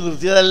ഒതുക്കി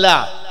നിർത്തിയതല്ല.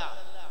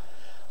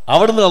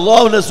 അവിടുന്ന്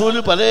അല്ലാഹുവിൻ്റെ റസൂൽ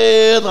പല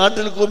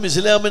നാട്ടിൽക്കും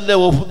ഇസ്ലാമിൻ്റെ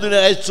വഫുദിനെ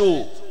അയച്ചു.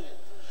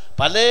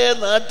 പല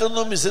നാട്ടിൽ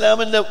നിന്നും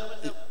ഇസ്ലാമിൻ്റെ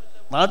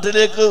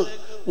നാട്ടിലേക്ക്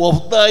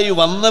വഫുദായി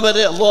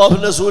വന്നവരെ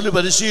അല്ലാഹുവിൻ്റെ റസൂൽ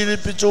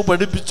പരിശീലിപ്പിച്ചു,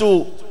 പഠിപ്പിച്ചു.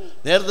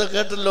 നേരത്തെ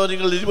കേട്ടല്ലോ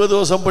നിങ്ങൾ, 20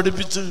 ദിവസം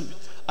പഠിപ്പിച്ച്,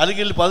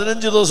 അല്ലെങ്കിൽ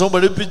 15 ദിവസം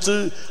പഠിപ്പിച്ച്,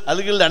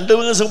 അല്ലെങ്കിൽ 2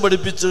 ദിവസം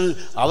പഠിപ്പിച്ച്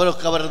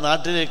അവരൊക്കെ അവരുടെ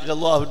നാട്ടിലേക്ക്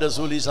അല്ലാഹുവിൻ്റെ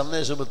റസൂൽ ഈ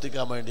സന്ദേശം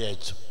എത്തിക്കാൻ വേണ്ടി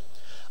അയച്ചു.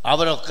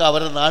 അവരൊക്കെ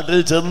അവരുടെ നാട്ടിൽ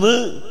ചെന്ന്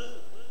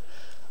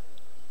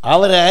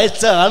അവരെ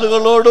അയച്ച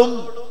ആളുകളോടും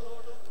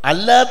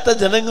അല്ലാത്ത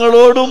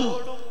ജനങ്ങളോടും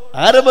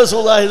ആരംഭ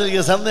റസൂലുള്ളാഹി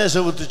നൽകിയ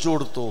സന്ദേശം എത്തിച്ചു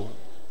കൊടുത്തു.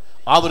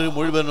 അവർ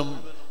മുഴുവനും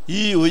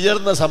ഈ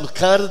ഉയർന്ന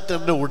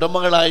സംസ്കാരത്തിൻ്റെ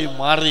ഉടമകളായി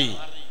മാറി.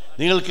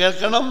 നിങ്ങൾ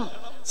കേൾക്കണം,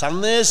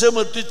 സന്ദേശം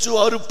എത്തിച്ചു,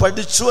 അവർ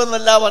പഠിച്ചു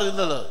എന്നല്ല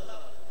പറയുന്നത്.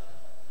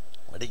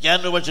 പഠിക്കാൻ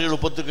പക്ഷേ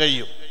എളുപ്പത്തിൽ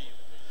കഴിയും.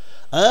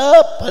 ആ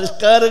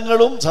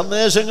പരിഷ്കാരങ്ങളും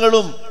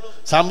സന്ദേശങ്ങളും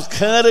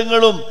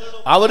സംസ്കാരങ്ങളും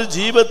അവർ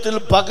ജീവിതത്തിൽ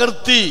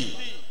പകർത്തി.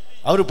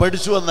 അവർ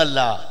പഠിച്ചു എന്നല്ല,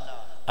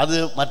 അത്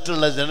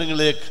മറ്റുള്ള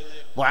ജനങ്ങളിലേക്ക്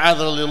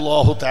മുആദ്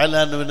റളിയല്ലാഹു തആല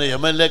അൻഹുവിനെ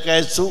യമനിലേക്ക്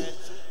അയച്ചു.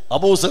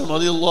 അബൂ സലമ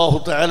റളിയല്ലാഹു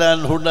തആല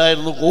അൻഹു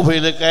ഉണ്ടായിരുന്നു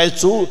കൂഫയിലേക്ക്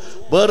അയച്ചു.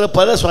 വേറെ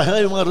പല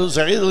സ്വഹാബിമാരും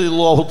സഈദ്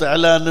റളിയല്ലാഹു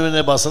തആല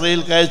അൻഹുവിനെ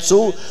ബസ്രയിലേക്ക് അയച്ചു.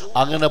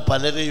 അങ്ങനെ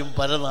പലരെയും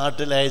പല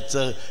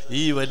നാട്ടിലയച്ച്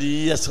ഈ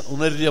വലിയ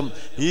സൗന്ദര്യം,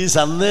 ഈ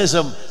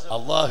സന്ദേശം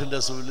അല്ലാഹുവിൻ്റെ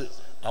റസൂൽ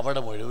അവിടെ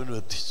മുഴുവനും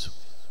എത്തിച്ചു.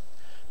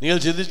 നിങ്ങൾ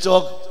ചിന്തിച്ചോ,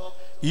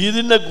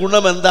 ഇതിൻ്റെ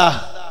ഗുണം എന്താ?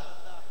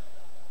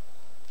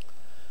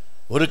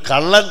 ഒരു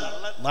കള്ളൻ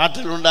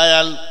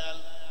നാട്ടിലുണ്ടായാൽ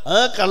ആ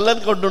കള്ളൻ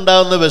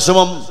കൊണ്ടുണ്ടാകുന്ന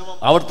വിഷമം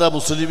അവിടുത്തെ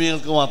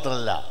മുസ്ലിമീങ്ങൾക്ക്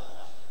മാത്രമല്ല,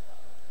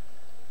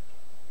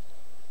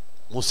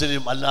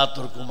 മുസ്ലിം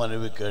അല്ലാത്തവർക്കും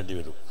അനുഭവിക്കേണ്ടി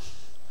വരും.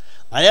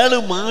 അയാൾ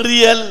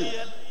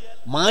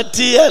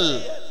മാറ്റിയാൽ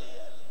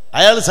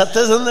അയാൾ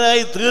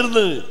സത്യസന്ധനായി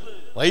തീർന്ന്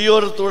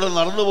വയ്യോരത്തൂടെ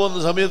നടന്നു പോകുന്ന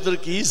സമയത്ത് ഒരു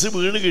കീസ്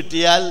വീണ്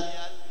കിട്ടിയാൽ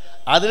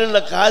അതിനുള്ള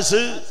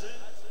കാശ്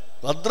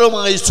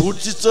ഭദ്രമായി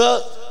സൂക്ഷിച്ച്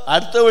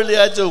അടുത്ത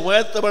വെള്ളിയാഴ്ച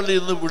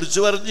പള്ളിയിൽ നിന്ന് വിളിച്ചു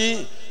പറഞ്ഞ്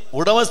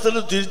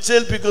ഉടമസ്ഥന്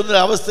തിരിച്ചേൽപ്പിക്കുന്ന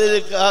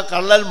അവസ്ഥയിലേക്ക് ആ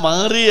കള്ളൻ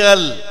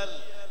മാറിയാൽ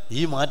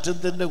ഈ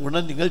മാറ്റത്തിൻ്റെ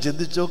ഗുണം നിങ്ങൾ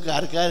ചിന്തിച്ചോക്കെ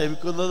ആർക്കാ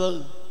ലഭിക്കുന്നത്?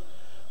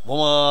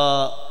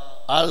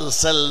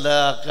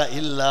 അർസൽനാക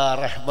ഇല്ലാ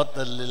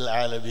റഹ്മത്തൻ ലിൽ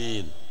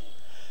ആലമീൻ.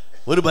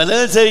 ഒരു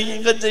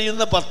ബലാത്സംഗം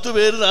ചെയ്യുന്ന 10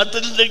 പേര്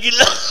നാട്ടിലുണ്ടെങ്കിൽ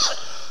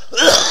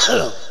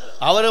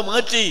അവരെ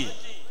മാറ്റി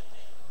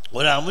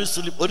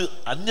ഒരു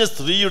അന്യ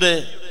സ്ത്രീയുടെ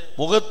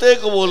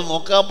മുഖത്തേക്ക് പോലും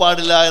നോക്കാൻ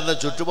പാടില്ല എന്ന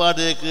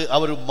ചുറ്റുപാടിലേക്ക്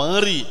അവർ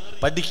മാറി.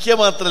 പഠിക്കുക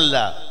മാത്രമല്ല,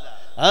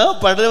 ആ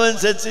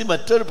പഠനമനുസരിച്ച്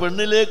മറ്റൊരു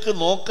പെണ്ണിലേക്ക്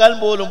നോക്കാൻ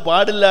പോലും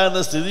പാടില്ല എന്ന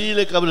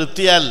സ്ഥിതിയിലേക്ക്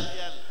അവരെത്തിയാൽ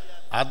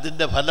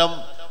അതിൻ്റെ ഫലം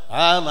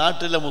ആ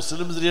നാട്ടിലെ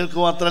മുസ്ലിം സ്ത്രീകൾക്ക്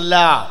മാത്രമല്ല,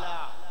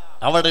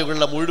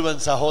 അവിടെയുള്ള മുഴുവൻ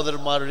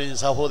സഹോദരന്മാരുടെയും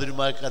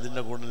സഹോദരിമാർക്ക്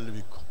അതിൻ്റെ ഗുണം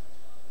ലഭിക്കും.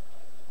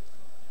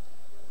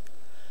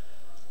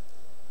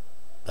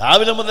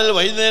 രാവിലെ മുതൽ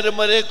വൈകുന്നേരം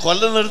വരെ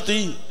കൊല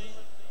നിർത്തി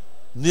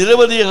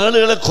നിരവധി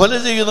ആളുകളെ കൊല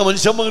ചെയ്യുന്ന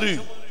മനുഷ്യന്മാർ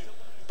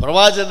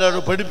പ്രവാചകനോട്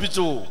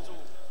പഠിപ്പിച്ചു.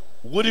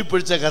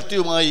 ഊരിപ്പിടിച്ച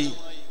കത്തിയുമായി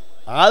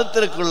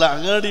ആൾത്തിരക്കുള്ള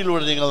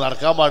അങ്ങാടിയിലൂടെ നിങ്ങൾ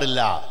നടക്കാൻ പാടില്ല.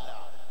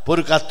 ഇപ്പോൾ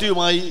ഒരു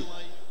കത്തിയുമായി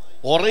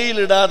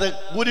ഉറയിലിടാതെ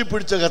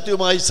ഊരിപ്പിടിച്ച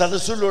കത്തിയുമായി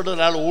സദസ്സിലൂടെ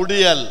ഒരാൾ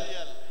ഓടിയാൽ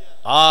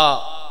ആ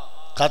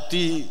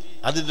കത്തി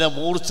അതിൻ്റെ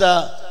മൂർച്ച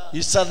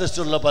ഈ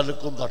സദസ്സുള്ള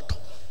പലർക്കും തട്ടും.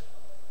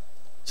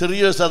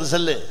 ചെറിയൊരു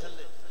സദസ്സല്ലേ,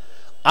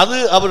 അത്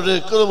അവരുടെ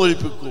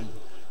രക്തമൊലിപ്പിക്കും.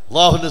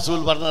 അല്ലാഹുവിൻ്റെ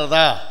റസൂൽ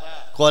പറഞ്ഞതാ,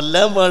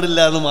 കൊല്ലാൻ പാടില്ല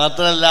എന്ന്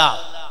മാത്രമല്ല,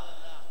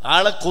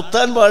 ആളെ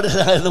കുത്താൻ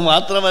പാടില്ല എന്ന്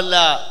മാത്രമല്ല,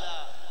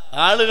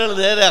 ആളുകൾ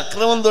നേരെ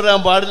അക്രമം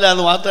തുടരാൻ പാടില്ല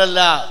എന്ന് മാത്രമല്ല,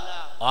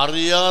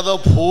 അറിയാതെ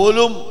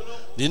പോലും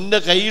നിന്റെ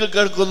കയ്യിൽ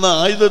കിടക്കുന്ന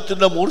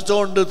ആയുധത്തിൻ്റെ മൂർച്ച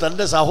കൊണ്ട്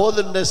തൻ്റെ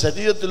സഹോദരൻ്റെ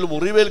ശരീരത്തിൽ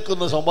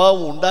മുറിവേൽക്കുന്ന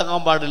സ്വഭാവം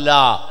ഉണ്ടാക്കാൻ പാടില്ല.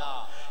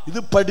 ഇത്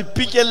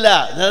പഠിപ്പിക്കല്ല,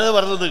 ഞാനത്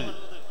പറഞ്ഞത്.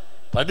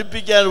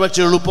 പഠിപ്പിക്കാൻ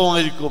പക്ഷെ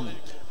എളുപ്പമായിരിക്കും,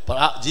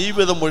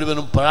 ജീവിതം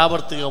മുഴുവനും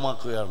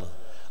പ്രാവർത്തികമാക്കുകയാണ്.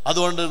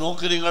 അതുകൊണ്ട്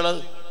നോക്കി നിങ്ങൾ,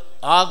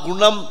 ആ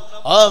ഗുണം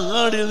ആ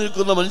അങ്ങാടിയിൽ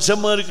നിൽക്കുന്ന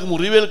മനുഷ്യന്മാർക്ക്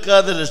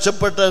മുറിവേൽക്കാതെ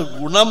രക്ഷപ്പെട്ട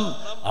ഗുണം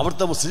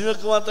അവിടുത്തെ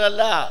മുസ്ലിങ്ങൾക്ക്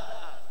മാത്രമല്ല,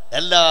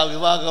 എല്ലാ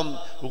വിഭാഗം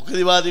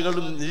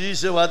ഉക്തിവാദികളും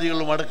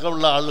നിരീശ്വരവാദികളും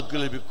അടക്കമുള്ള ആൾക്ക്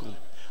ലഭിക്കും.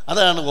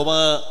 അതാണ് വമാ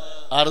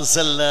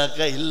അർസൽനാക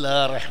ഇല്ലാ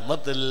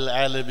റഹ്മത്തൻ ലിൽ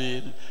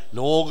ആലമീൻ,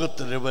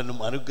 ലോകത്തിനുവനും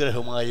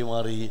അനുഗ്രഹമായി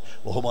മാറി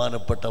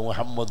ബഹുമാനപ്പെട്ട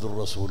മുഹമ്മദുർ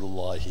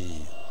റസൂലുള്ളാഹി.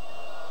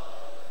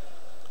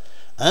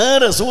 ആ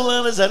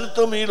റസൂലിന്റെ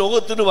ചരിത്രം ഈ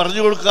ലോകത്തിന്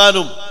പറഞ്ഞു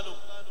കൊടുക്കാനും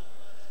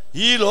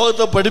ഈ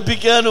ലോകത്തെ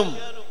പഠിപ്പിക്കാനും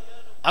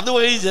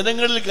അതുവഴി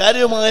ജനങ്ങളിൽ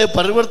കാര്യമായ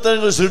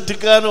പരിവർത്തനങ്ങൾ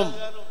സൃഷ്ടിക്കാനും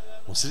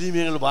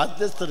മുസ്ലിമീങ്ങൾ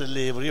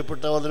ബാധ്യസ്ഥരല്ലേ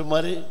പ്രിയപ്പെട്ട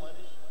സഹോദരന്മാരെ.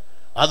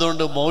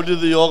 അതുകൊണ്ട്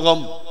മൗലിദ് യോഗം,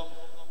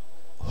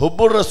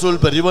 ഹുബ്ബുർ റസൂൽ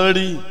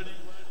പരിപാടി,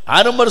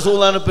 ആരംഭ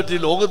റസൂലിനെ പറ്റി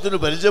ലോകത്തിന്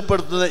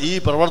പരിചയപ്പെടുത്തുന്ന ഈ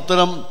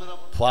പ്രവർത്തനം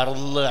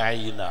ഫർള്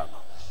ഐനാണ്.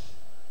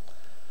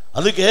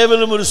 അത്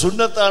കേവലം ഒരു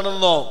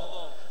സുന്നത്താണെന്നോ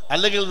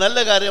അല്ലെങ്കിൽ നല്ല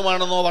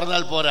കാര്യമാണെന്നോ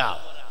പറഞ്ഞാൽ പോരാ,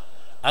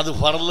 അത്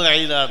ഫർള്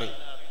ഐനാണ്.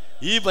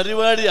 ഈ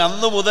പരിപാടി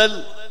അന്ന് മുതൽ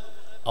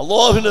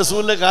അല്ലാഹുവിൻ്റെ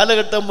റസൂലിന്റെ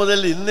കാലഘട്ടം മുതൽ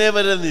ഇന്നേ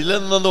വരെ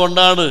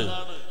നിലനിന്നതുകൊണ്ടാണ്.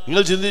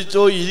 നിങ്ങൾ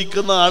ചിന്തിച്ചോ,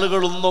 ഇരിക്കുന്ന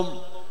ആളുകളൊന്നും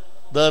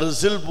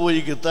ദർസിൽ പോയി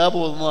കിതാബ്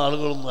ഓതുന്ന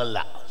ആളുകളൊന്നും അല്ല.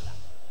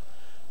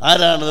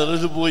 ആരാണ്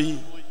ദർസിൽ പോയി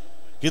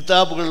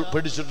കിതാബുകൾ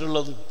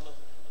പഠിച്ചിട്ടുള്ളത്?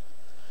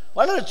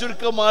 വളരെ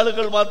ചുരുക്കം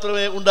ആളുകൾ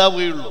മാത്രമേ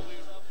ഉണ്ടാവുകയുള്ളൂ.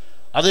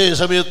 അതേ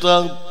സമയത്ത്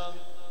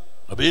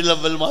റബീഉൽ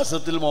അവ്വൽ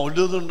മാസത്തിൽ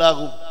മൗലിദ്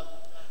ഉണ്ടാകും,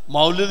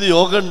 മൗലിദ്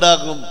യോഗം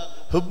ഉണ്ടാകും,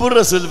 ഹുബ്ബുർ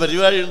റസൂൽ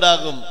പരിപാടി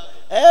ഉണ്ടാകും.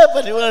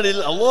 പരിപാടിയിൽ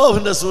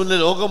അല്ലാഹുവിൻ്റെ റസൂലിന്റെ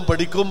ലോകം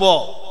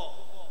പഠിക്കുമ്പോൾ,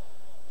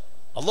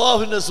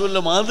 അല്ലാഹുവിൻ്റെ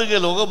റസൂലിന്റെ മാതൃക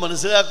ലോകം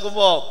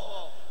മനസ്സിലാക്കുമ്പോൾ,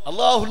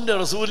 അല്ലാഹുവിൻ്റെ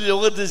റസൂൽ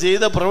ലോകത്ത്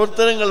ചെയ്ത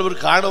പ്രവർത്തനങ്ങൾ ഇവർ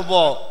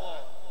കാണുമ്പോൾ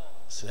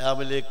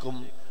ഇസ്ലാമിലേക്കും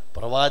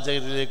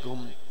പ്രവാചകരിലേക്കും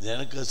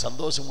ജനക്ക്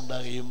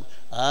സന്തോഷമുണ്ടാകുകയും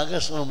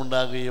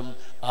ആകർഷണമുണ്ടാകുകയും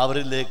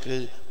അവരിലേക്ക്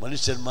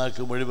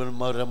മനുഷ്യന്മാർക്ക്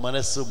മുഴുവന്മാരുടെ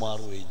മനസ്സ്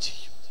മാറുകയും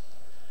ചെയ്യും.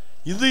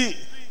 ഇത്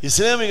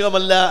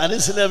ഇസ്ലാമികമല്ല,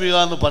 അനിസ്ലാമിക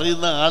എന്ന്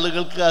പറയുന്ന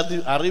ആളുകൾക്ക് അത്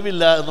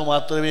അറിവില്ല എന്ന്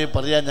മാത്രമേ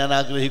പറയാൻ ഞാൻ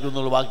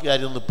ആഗ്രഹിക്കുന്നുള്ളൂ. ബാക്കി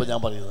കാര്യമൊന്നും ഇപ്പം ഞാൻ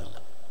പറയുന്നില്ല.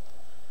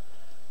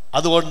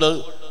 അതുകൊണ്ട്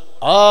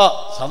ആ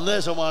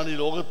സന്ദേശമാണ് ഈ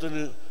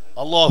ലോകത്തിന്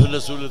അല്ലാഹുവിൻ്റെ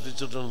റസൂൽ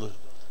എത്തിച്ചിട്ടുള്ളത്.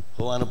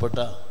 ബഹുമാനപ്പെട്ട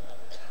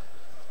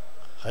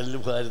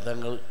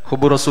തങ്ങൾ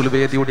ഹുബ്ബുറസൂൽ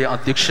വേദിയുടെ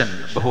അധ്യക്ഷൻ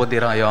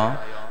ബഹുവന്യരായ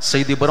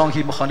സയ്യിദ്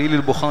ഇബ്രാഹിം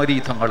ഖലീലുൽ ബുഖാരി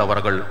തങ്ങൾ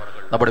അവர்கள்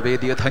നമ്മുടെ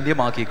വേദിയെ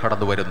ധന്യമാക്കി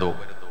കടന്നു വരുന്നു.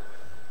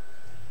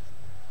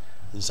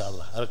 ഇൻഷാ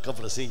അല്ലാഹ് അതൊക്കെ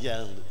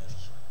പ്രസംഗിക്കാനുണ്ട്.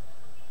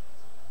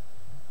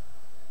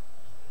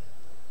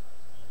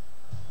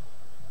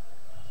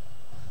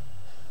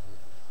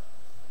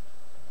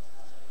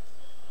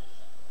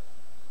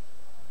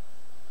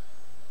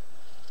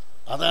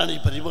 അതാണ് ഈ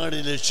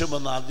പരിപാടിയുടെ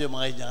ലക്ഷ്യമെന്ന്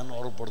ആദ്യമായി ഞാൻ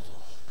ഓർമ്മപ്പെടുത്തുന്നു.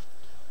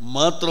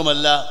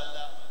 മാത്രമല്ല,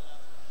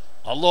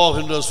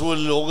 അല്ലാഹുവിൻ്റെ റസൂൽ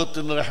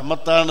ലോകത്തിന്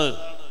റഹ്മത്താണ്.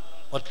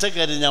 ഒറ്റ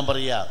കാര്യം ഞാൻ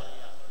പറയാം,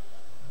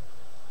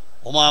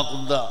 ഒമാ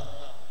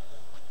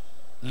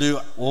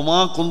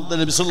കുന്ത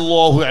നബി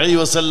സല്ലല്ലാഹു അലൈഹി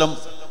വസല്ലം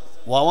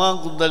വമാ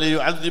കുന്ത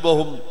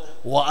ലിയുഅദ്ദിബഹും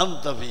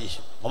വഅൻത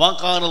ഫീഹിം വമാ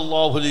കാന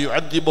അല്ലാഹു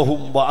ലിയുഅദ്ദിബഹും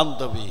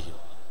വഅൻത ഫീഹിം.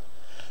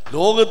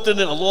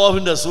 ലോകത്തിന്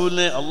അല്ലാഹുവിൻ്റെ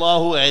റസൂലിനെ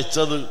അല്ലാഹു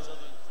അയച്ചത്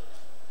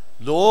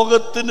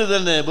ലോകത്തിന്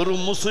തന്നെ, വെറും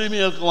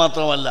മുസ്ലിമികൾക്ക്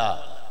മാത്രമല്ല,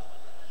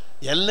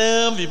 എല്ലാ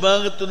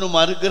വിഭാഗത്തിനും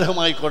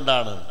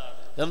അനുഗ്രഹമായിക്കൊണ്ടാണ്.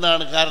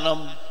 എന്താണ് കാരണം?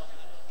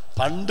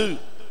 പണ്ട്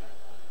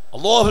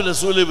അല്ലാഹുവിൻ്റെ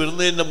റസൂൽ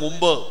വരുന്നതിൻ്റെ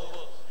മുമ്പ്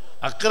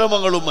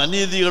അക്രമങ്ങളും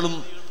അനീതികളും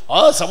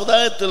ആ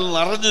സമുദായത്തിൽ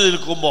നിറഞ്ഞു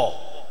നിൽക്കുമ്പോൾ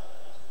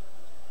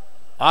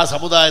ആ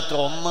സമുദായത്തെ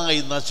ഒന്നായി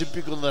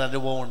നശിപ്പിക്കുന്നൊരു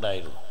അനുഭവം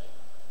ഉണ്ടായിരുന്നു.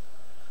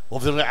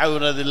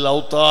 വഫിർഔന ദിൽ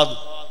ഔതാദ്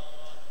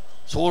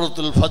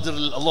സൂറത്തുൽ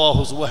ഫജ്റിൽ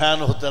അല്ലാഹു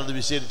സുബ്ഹാനഹു വ തആല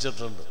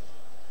വിശേഷിച്ചിട്ടുണ്ട്.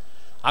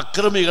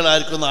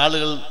 അക്രമികളായിരിക്കുന്ന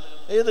ആളുകൾ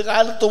ഏത്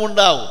കാലത്തും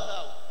ഉണ്ടാവും.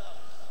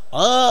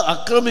 ആ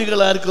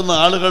അക്രമികളായിരിക്കുന്ന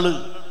ആളുകൾ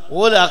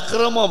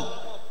ഒരക്രമം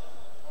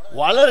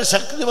വളരെ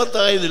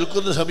ശക്തിമത്തായി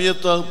നിൽക്കുന്ന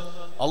സമയത്ത്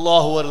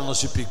അള്ളാഹു അവരെ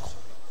നശിപ്പിക്കും.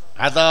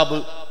 അദാബ്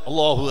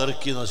അള്ളാഹു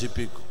ഇറക്കി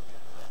നശിപ്പിക്കും.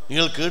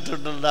 നിങ്ങൾ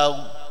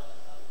കേട്ടിട്ടുണ്ടാവും,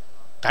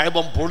 കഅബ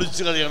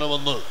പൊളിച്ചു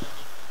കളയണമെന്ന്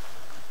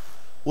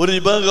ഒരു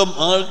വിഭാഗം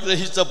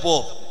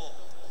ആഗ്രഹിച്ചപ്പോൾ,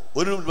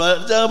 ഒരു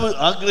രാജാവ്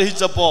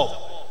ആഗ്രഹിച്ചപ്പോൾ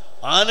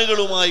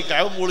ആനകളുമായി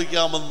കഅബ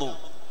പൊളിക്കാമെന്നു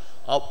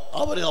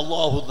അവരെ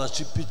അള്ളാഹു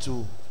നശിപ്പിച്ചു.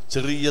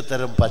 ചെറിയ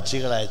തരം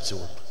പക്ഷികളെ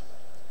അയച്ചുകൊണ്ട്.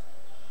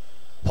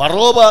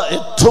 ഫറോവ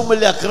ഏറ്റവും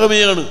വലിയ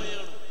അക്രമിയാണ്.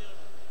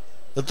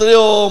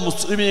 എത്രയോ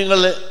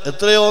മുസ്ലിമീങ്ങളെ,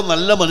 എത്രയോ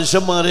നല്ല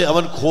മനുഷ്യന്മാരെ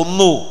അവൻ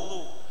കൊന്നു.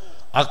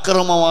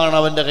 അക്രമമാണ്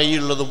അവൻ്റെ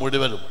കയ്യിലുള്ളത്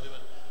മുഴുവനും.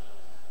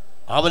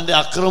 അവൻ്റെ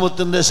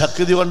അക്രമത്തിൻ്റെ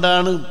ശക്തി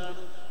കൊണ്ടാണ്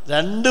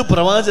 2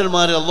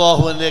 പ്രവാചകന്മാരെ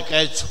അള്ളാഹുവിലേക്ക്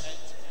അയച്ചു.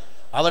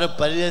 അവരെ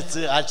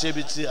പരിഹരിച്ച്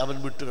ആക്ഷേപിച്ച് അവൻ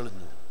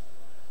വിട്ടുകളഞ്ഞു,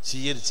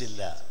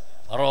 സ്വീകരിച്ചില്ല.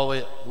 ഫറോവ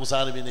മൂസാ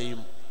നബിനെയും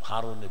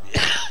ഹാറൂൻ നബി.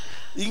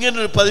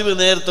 ഇങ്ങനൊരു പതിവ്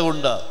നേരത്തെ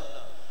ഉണ്ട്.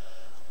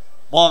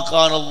 മാ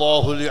കാന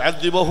അല്ലാഹു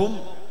ലിയുഅദ്ദിബഹും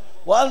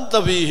വഅൻത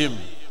ഫീഹിം.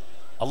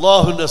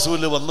 അള്ളാഹുവിൻ്റെ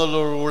റസൂൽ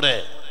വന്നതോടുകൂടെ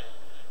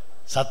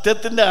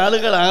സത്യത്തിൻ്റെ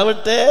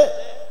ആളുകളാവട്ടെ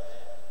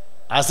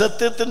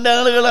അസത്യത്തിൻ്റെ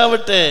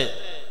ആളുകളാവട്ടെ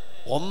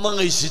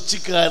ഒന്നങ്ങ്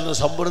ശിക്ഷിക്കുക എന്ന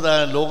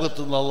സമ്പ്രദായം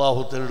ലോകത്തു നിന്ന് അള്ളാഹു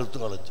തെരഞ്ഞെടുത്തു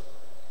കളഞ്ഞു.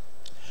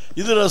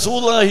 ഇത്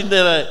റസൂലുള്ളാഹിൻ്റെ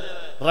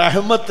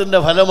റഹ്മത്തിൻ്റെ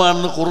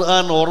ഫലമാണെന്ന്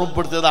ഖുർആൻ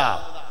ഓർമ്മപ്പെടുത്തിയതാ.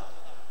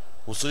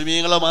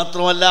 മുസ്ലിമീങ്ങളെ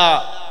മാത്രമല്ല,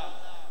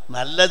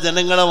 നല്ല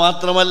ജനങ്ങളെ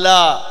മാത്രമല്ല,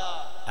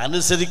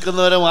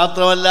 അനുസരിക്കുന്നവരെ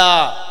മാത്രമല്ല,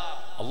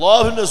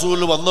 അള്ളാഹുവിൻ്റെ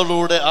റസൂൽ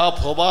വന്നതോടെ ആ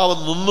സ്വഭാവം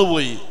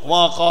നിന്നുപോയി.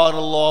 മാ ഖാന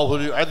അല്ലാഹു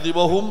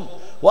ലിയുഅദ്ദിബഹും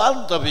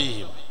വഅൻത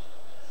ഫീഹിം.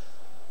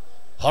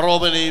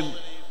 ഫറോവനെയും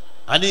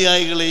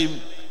അനുയായികളെയും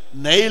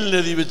നൈൽ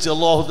നദി വെച്ച്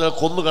അള്ളാഹു തആല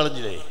കൊന്നു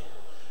കളഞ്ഞില്ലേ.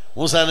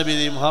 മൂസാ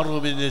നബിയെയും ഹാറൂൻ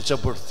നബിയെയും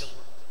രക്ഷപ്പെടുത്തി.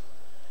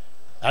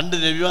 2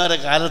 നബിമാരെ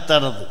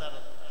കാലത്താണത്.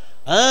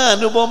 ആ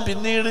അനുഭവം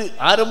പിന്നീട്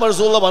ആരംഭ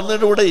റസൂൽ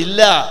വന്നതിൻ്റെ കൂടെ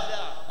ഇല്ല.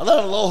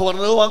 അതാണ് അള്ളാഹു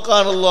പറഞ്ഞത്, മാ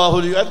ഖാന അല്ലാഹു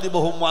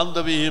ലിയുഅദ്ദിബഹും വഅൻത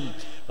ഫീഹിം.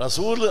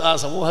 റസൂൽ ആ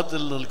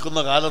സമൂഹത്തിൽ നിൽക്കുന്ന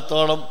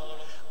കാലത്തോളം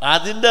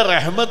അതിൻ്റെ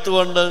റഹ്മത്ത്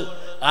കൊണ്ട്,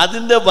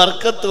 അതിൻ്റെ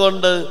ബർക്കത്ത്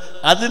കൊണ്ട്,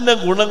 അതിൻ്റെ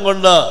ഗുണം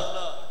കൊണ്ട്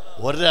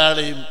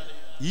ഒരാളെയും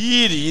ഈ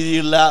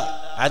രീതിയിലുള്ള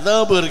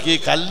അദാബ് ഇറക്കി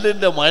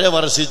കല്ലിൻ്റെ മഴ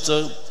വർഷിച്ച്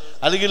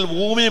അല്ലെങ്കിൽ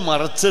ഭൂമി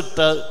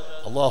മറച്ചിട്ട്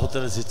അല്ലാഹു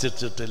തആല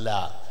ശിക്ഷിച്ചിട്ടില്ല.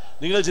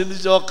 നിങ്ങൾ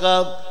ചിന്തിച്ച്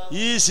നോക്കാം,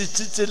 ഈ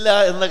ശിക്ഷിച്ചില്ല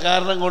എന്ന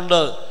കാരണം കൊണ്ട്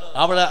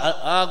അവിടെ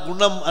ആ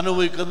ഗുണം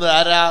അനുഭവിക്കുന്നത്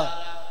ആരാ?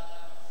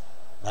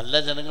 നല്ല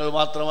ജനങ്ങൾ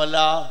മാത്രമല്ല,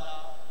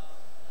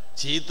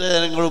 ചീത്ത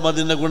ജനങ്ങളും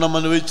അതിൻ്റെ ഗുണം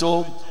അനുഭവിച്ചോ.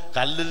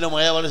 കല്ലിൻ്റെ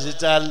മഴ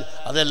വർഷിച്ചാൽ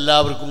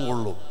അതെല്ലാവർക്കും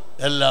കൊള്ളും,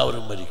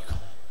 എല്ലാവരും മരിക്കും.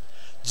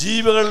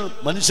 ജീവികൾ,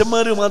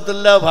 മനുഷ്യന്മാർ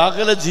മാത്രമല്ല,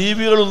 സകല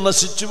ജീവികളും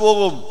നശിച്ചു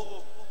പോകും.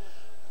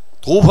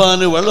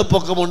 തൂഫാന്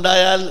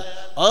വെള്ളപ്പൊക്കമുണ്ടായാൽ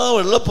ആ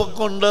വെള്ളപ്പൊക്കം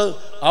കൊണ്ട്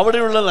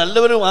അവിടെയുള്ള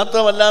നല്ലവർ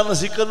മാത്രമല്ല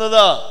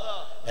നശിക്കുന്നത്,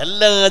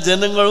 എല്ലാ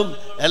ജനങ്ങളും,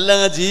 എല്ലാ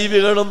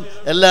ജീവികളും,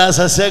 എല്ലാ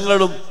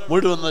സസ്യങ്ങളും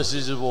മുഴുവൻ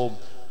നശിച്ചു പോകും.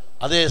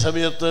 അതേ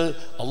സമയത്ത്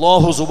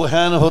അല്ലാഹു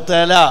സുബ്ഹാനഹു വ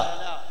തആല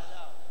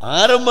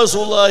ആരംഭ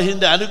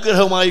റസൂലുള്ളാഹിന്റെ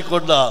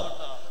അനുഗ്രഹമായിക്കൊണ്ട്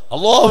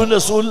അല്ലാഹുവിൻ്റെ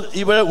റസൂൽ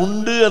ഇവിടെ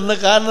ഉണ്ട് എന്ന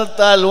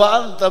കാരണത്താൽ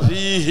വഅൻത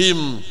ഫീഹിം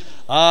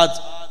ആ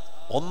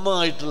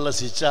ഒന്നായിട്ടുള്ള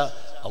ശിക്ഷ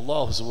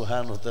അല്ലാഹു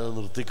സുബ്ഹാനഹു വ തആല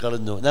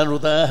നിർത്തിക്കളഞ്ഞു. ഞാൻ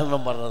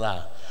ഉദാഹരണം പറഞ്ഞതാ.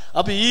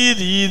 അപ്പൊ ഈ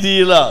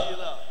രീതിയിൽ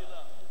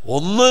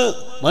ഒന്ന്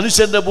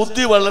മനുഷ്യന്റെ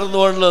ബുദ്ധി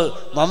വളർന്നുകൊണ്ട്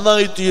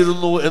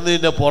നന്നായിത്തീരുന്നു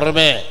എന്നതിൻ്റെ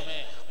പുറമെ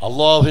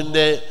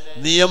അള്ളാഹുവിൻ്റെ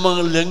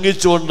നിയമങ്ങൾ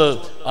ലംഘിച്ചുകൊണ്ട്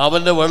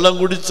അവൻ്റെ വെള്ളം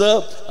കുടിച്ച്,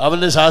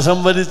 അവൻ്റെ ശ്വാസം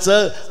വലിച്ച്,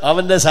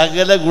 അവൻ്റെ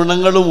സകല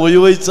ഗുണങ്ങളും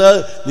ഒഴിവച്ച്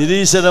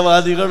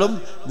നിരീശ്വരവാദികളും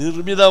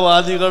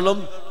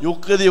നിർമ്മിതവാദികളും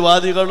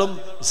യുക്തിവാദികളും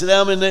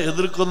ഇസ്ലാമിനെ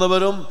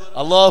എതിർക്കുന്നവരും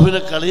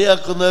അള്ളാഹുവിനെ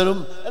കളിയാക്കുന്നവരും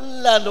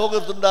എല്ലാം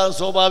ലോകത്തുണ്ടാകും,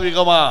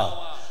 സ്വാഭാവികമാണ്.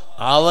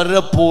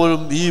 അവരെ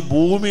പോലും ഈ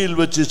ഭൂമിയിൽ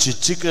വെച്ച്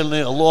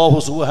ശിക്ഷിക്കലിനെ അല്ലാഹു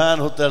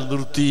സുബ്ഹാനഹു വ തആല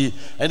നിർത്തി.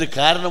 അതിന്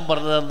കാരണം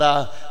പറഞ്ഞത് എന്താ?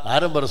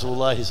 ആരംഭ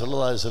റസൂലുള്ളാഹി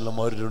സ്വല്ലല്ലാഹു അലൈഹി വസല്ലം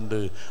അവരുണ്ട്,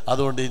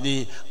 അതുകൊണ്ട് ഇനി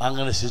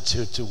അങ്ങനെ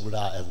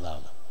ശിക്ഷിച്ചുകൂടാ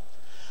എന്നാണ്.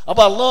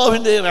 അപ്പം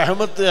അള്ളാഹുവിൻ്റെ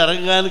റഹ്മത്ത്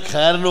ഇറങ്ങാൻ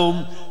കാരണവും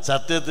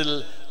സത്യത്തിൽ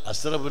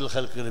അഷ്റഫുൽ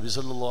ഖൽഖ് നബി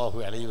സല്ലല്ലാഹു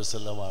അലൈഹി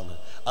വസല്ലമാണ്.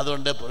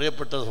 അതുകൊണ്ട്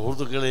പ്രിയപ്പെട്ട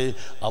സുഹൃത്തുക്കളെ,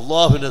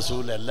 അല്ലാഹുവിൻ്റെ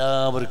റസൂൽ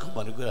എല്ലാവർക്കും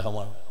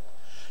അനുഗ്രഹമാണ്.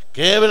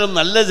 കേവലം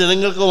നല്ല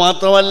ജനങ്ങൾക്ക്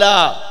മാത്രമല്ല,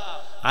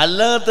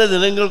 അല്ലാത്ത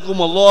ജനങ്ങൾക്കും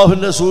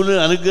അല്ലാഹുവിൻ്റെ റസൂൽ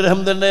അനുഗ്രഹം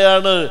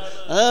തന്നെയാണ്.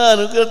 ആ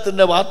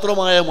അനുഗ്രഹത്തിൻ്റെ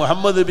പാത്രമായ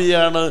മുഹമ്മദ്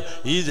നബിയാണ്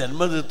ഈ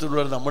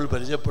ജന്മദിനത്തിലൂടെ നമ്മൾ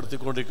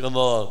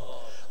പരിചയപ്പെടുത്തിക്കൊണ്ടിരിക്കുന്നത്.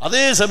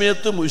 അതേ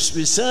സമയത്ത്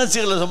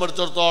വിശ്വാസികളെ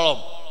സംബന്ധിച്ചിടത്തോളം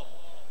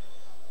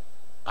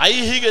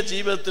ഐഹിക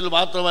ജീവിതത്തിൽ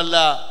മാത്രമല്ല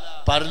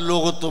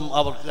പരലോകത്തും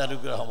അവർക്ക്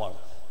അനുഗ്രഹമാണ്.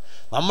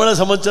 നമ്മളെ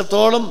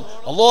സംബന്ധിച്ചിടത്തോളം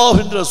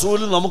അല്ലാഹുവിൻ്റെ റസൂൽ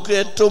നമുക്ക്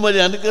ഏറ്റവും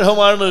വലിയ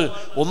അനുഗ്രഹമാണ്.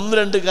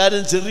 1-2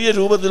 കാര്യം ചെറിയ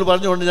രൂപത്തിൽ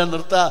പറഞ്ഞുകൊണ്ട് ഞാൻ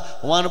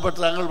ബഹുമാനപ്പെട്ട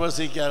താങ്കൾ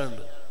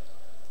പ്രസംഗിക്കാറുണ്ട്.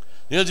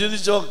 നിങ്ങൾ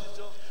ചിന്തിച്ചോ,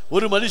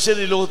 ഒരു മനുഷ്യൻ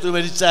ഈ ലോകത്ത്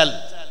മരിച്ചാൽ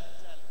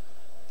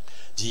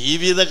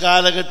ജീവിത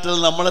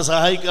കാലഘട്ടത്തിൽ നമ്മളെ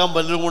സഹായിക്കാൻ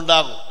പലരും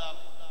ഉണ്ടാകും,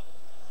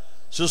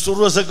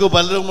 ശുശ്രൂഷക്ക്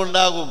പലരും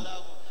ഉണ്ടാകും,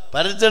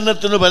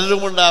 പരിചരണത്തിന്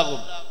പലരും ഉണ്ടാകും.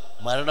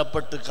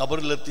 മരണപ്പെട്ട്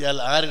ഖബറിലെത്തിയാൽ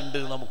ആരുണ്ട്?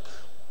 നമുക്ക്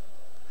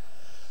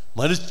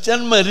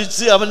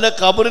മരിച്ച് അവൻ്റെ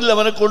ഖബറിൽ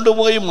അവനെ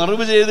കൊണ്ടുപോയി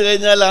മറവ് ചെയ്ത്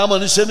കഴിഞ്ഞാൽ ആ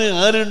മനുഷ്യന്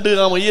ആരുണ്ട്,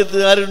 ആ മയ്യത്ത്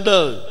ആരുണ്ട്?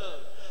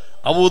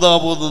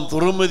 അബൂദാബൂദും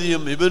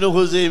തുർമിദിയും ഇബ്നു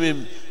ഹുസൈമും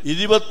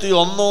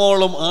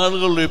 21ഓളം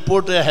ആളുകൾ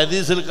റിപ്പോർട്ട്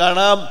ഹദീസിൽ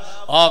കാണാം.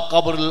 ആ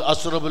ഖബറിൽ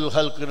അസ്റഫുൽ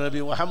ഖൽഖ് നബി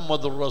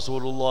മുഹമ്മദുർ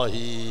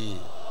റസൂലുള്ളാഹി.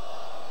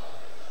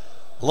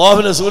 അല്ലാഹു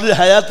റസൂൽ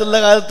ഹയാത്തുള്ള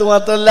കാലത്ത്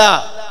മാത്രമല്ല,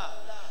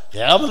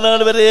 ഖിയാമത്ത് നാൾ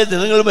വരെ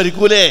ജനങ്ങൾ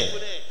മരിക്കൂലേ?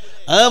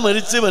 ആ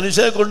മരിച്ച്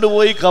മനുഷ്യരെ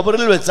കൊണ്ടുപോയി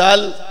ഖബറിൽ വെച്ചാൽ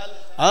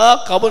ആ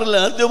ഖബറിൽ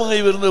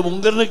ആദ്യമായി വരുന്നത്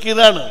മുങ്കർ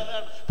നക്കീറാണ്.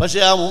 പക്ഷെ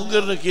ആ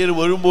മുങ്കർ നക്കീർ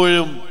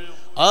വരുമ്പോഴും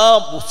ആ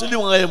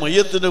മുസ്ലിമായ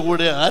മയ്യത്തിന്റെ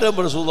കൂടെ ആരംഭ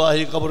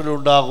റസൂലുള്ളാഹി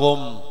ഖബറിലുണ്ടാകും.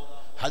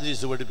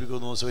 ഹദീസ്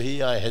പഠിപ്പിക്കുന്നു,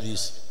 സ്വഹീഹായ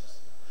ഹദീസ്.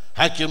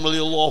 ഹാക്കിം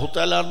റളിയല്ലാഹു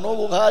തആല അൻഹു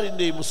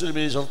ബുഖാരിന്റെയും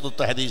മുസ്ലിമിന്റെയും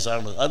ഷർത്തുള്ള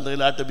ഹദീസാണ്.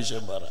 അതെന്തെങ്കിലും ആട്ട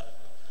വിഷയം പറ.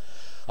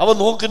 അപ്പൊ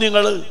നോക്ക്,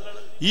 നിങ്ങൾ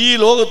ഈ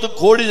ലോകത്ത്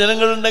കോടി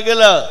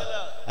ജനങ്ങളുണ്ടെങ്കിൽ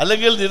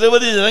അല്ലെങ്കിൽ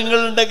നിരവധി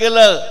ജനങ്ങളുണ്ടെങ്കിൽ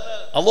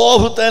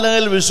അല്ലാഹു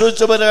തആലയിൽ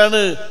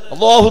വിശ്വസിച്ചവരാണ്,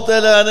 അല്ലാഹു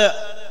തആലയെ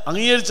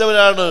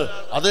അംഗീകരിച്ചവരാണ്.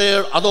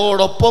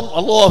 അതോടൊപ്പം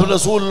അല്ലാഹു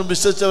റസൂലിനും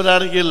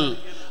വിശ്വസിച്ചവരാണെങ്കിൽ,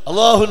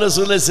 അല്ലാഹു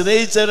റസൂലിനെ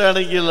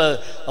സ്നേഹിച്ചവരാണെങ്കിൽ,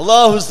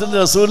 അല്ലാഹു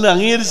റസൂലിനെ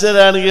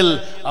അംഗീകരിച്ചവരാണെങ്കിൽ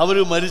അവർ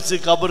മരിച്ച്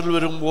ഖബറിൽ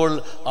വരുമ്പോൾ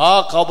ആ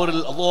ഖബറിൽ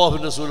അല്ലാഹു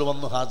റസൂൽ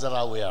വന്ന്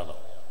ഹാജരാവുകയാണ്.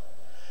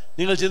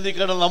 നിങ്ങൾ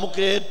ചിന്തിക്കണം,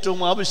 നമുക്ക് ഏറ്റവും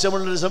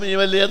ആവശ്യമുള്ളൊരു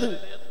സമയമല്ലേ അത്?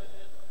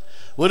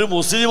 ഒരു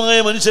മുസ്ലിമായ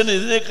മനുഷ്യന്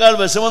ഇതിനേക്കാൾ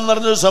വിഷമം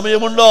നിറഞ്ഞൊരു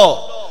സമയമുണ്ടോ?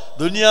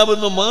 ദുനിയാവിൽ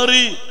നിന്ന്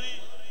മാറി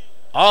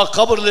ആ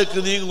ഖബറിലേക്ക്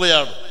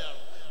നീങ്ങുകയാണ്.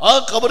 ആ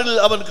ഖബറിൽ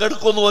അവൻ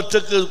കിടക്കുന്നു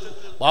ഒറ്റക്ക്.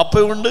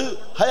 പാപ്പയുണ്ട്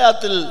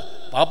ഹയാത്തിൽ,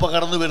 പാപ്പ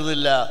കടന്നു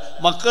വരുന്നില്ല.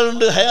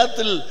 മക്കളുണ്ട്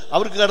ഹയാത്തിൽ,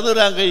 അവർക്ക് കടന്നു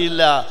വരാൻ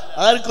കഴിയില്ല.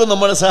 ആർക്കും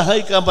നമ്മളെ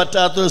സഹായിക്കാൻ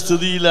പറ്റാത്ത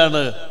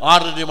സ്ഥിതിയിലാണ്.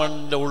 6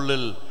 മണ്ണിൻ്റെ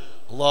ഉള്ളിൽ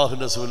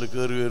അല്ലാഹുവിൻ്റെ റസൂൽ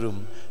കയറി വരും.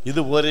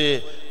 ഇതുപോലെ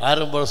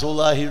ആരംഭ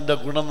റസൂലുള്ളാഹിയുടെ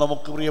ഗുണം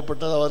നമുക്ക്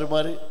പ്രിയപ്പെട്ട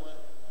സഹോദരന്മാർ,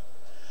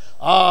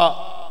 ആ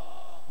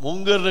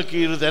മുങ്കർ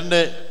നക്കീർ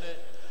തന്നെ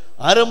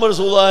ആരംഭ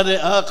റസൂലുള്ളാഹിനെ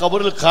ആ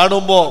ഖബറിൽ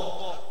കാണുമ്പോൾ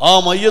ആ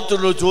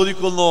മയ്യത്തിനോട്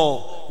ചോദിക്കുന്നു,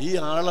 ഈ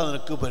ആളെ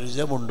നിനക്ക്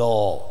പരിചയമുണ്ടോ?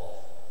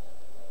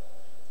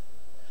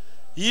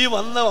 ഈ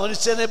വന്ന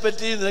മനുഷ്യനെ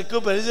പറ്റി നിനക്ക്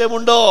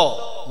പരിചയമുണ്ടോ?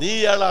 നീ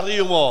ഇയാൾ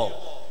അറിയുമോ?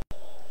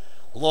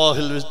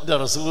 അല്ലാഹുവിന്റെ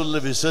റസൂലിനെ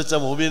വിശ്വസിച്ച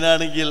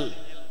മുഅ്മിനാണെങ്കിൽ,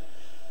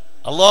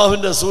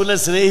 അല്ലാഹുവിന്റെ റസൂലിനെ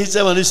സ്നേഹിച്ച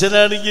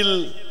മനുഷ്യനാണെങ്കിൽ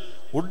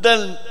ഉടൻ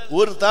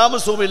ഒരു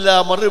താമസവുമില്ല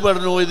മറുപടി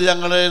പറഞ്ഞു, ഇത്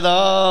ഞങ്ങളുടെ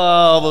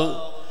നേതാവ്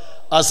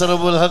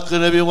അസ്റഫുൽ ഹഖ്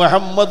നബി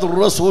മുഹമ്മദുർ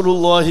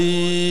റസൂലുള്ളാഹി.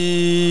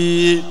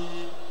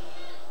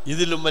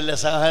 ഇതിലും വലിയ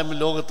സഹായം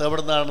ലോകത്ത്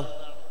എവിടെ നിന്നാണ്?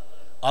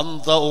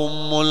 അന്ത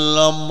ഉമ്മുൽ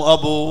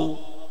അബു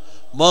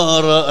മാ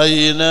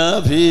റഅയ്നാ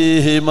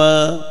ഫീഹിമാ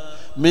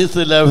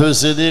മിസ്ല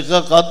ഹുസ്നിക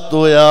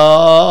ഖത്തു യാ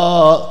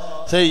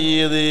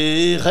സയ്യിദി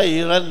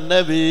ഖൈറൻ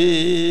നബി.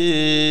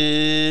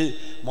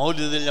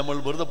 മൗലിദിൽ നമ്മൾ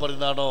വെറുതെ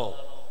പറയുന്നതാണോ?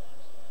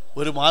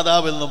 ഒരു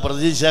മാതാവിൽ നിന്നും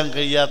പ്രതീക്ഷിക്കാൻ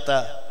കഴിയാത്ത,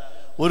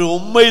 ഒരു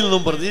ഉമ്മയിൽ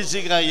നിന്നും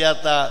പ്രതീക്ഷിക്കാൻ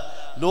കഴിയാത്ത,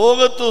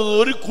 ലോകത്ത്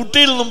ഒരു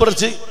കുട്ടിയിൽ നിന്നും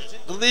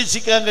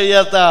പ്രതീക്ഷിക്കാൻ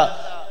കഴിയാത്ത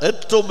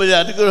ഏറ്റവും വലിയ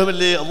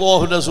അനുഗ്രഹമല്ലേ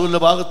അല്ലാഹുവിന്റെ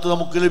റസൂലിന്റെ ഭാഗത്ത്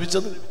നമുക്ക്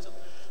ലഭിച്ചത്?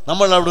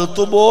 നമ്മൾ അവിടെ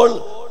എത്തുമ്പോൾ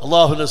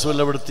അല്ലാഹുവിന്റെ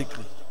റസൂൽ അവിടെ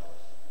എത്തിക്കും.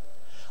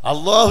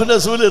 അല്ലാഹുവിന്റെ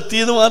റസൂൽ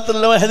എത്തിയെന്ന്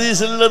മാത്രമല്ല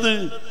ഹദീസിലുള്ളത്.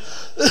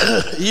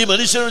 ഈ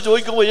മനുഷ്യനോട്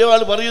ചോദിക്കുമ്പോൾ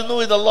ഇയാൾ പറയുന്നു,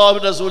 ഇത്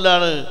അല്ലാഹുവിന്റെ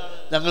റസൂലാണ്,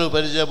 ഞങ്ങൾ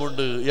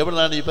പരിചയമുണ്ട്.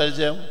 എവിടെയാണ് ഈ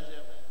പരിചയം?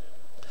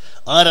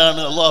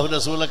 ആരാണ് അല്ലാഹുവിന്റെ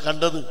റസൂലിനെ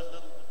കണ്ടത്?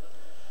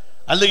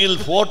 അല്ലെങ്കിൽ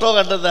ഫോട്ടോ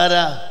കണ്ടത്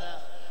ആരാ?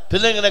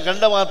 പിന്നെ ഇങ്ങനെ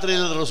കണ്ട മാത്രമേ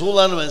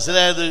റസൂലാണ്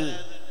മനസ്സിലായത്?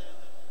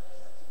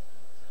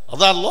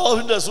 അത്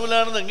അല്ലാഹുവിന്റെ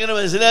റസൂലാണെന്ന് എങ്ങനെ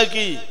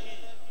മനസ്സിലാക്കി?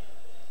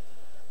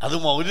 അത്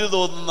മൗലിദ്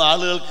തോന്നുന്ന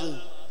ആളുകൾക്ക്,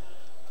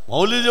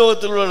 മൗലിദ്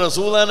യോഗത്തിലുള്ള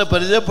റസൂലാനെ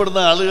പരിചയപ്പെടുന്ന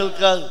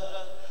ആളുകൾക്ക്,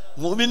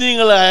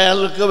 മുഅ്മിനീങ്ങളായ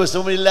ആളുകൾക്ക്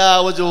വിഷമില്ല.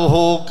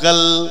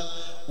 വജൂഹുകൽ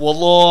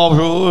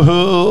വല്ലാഹു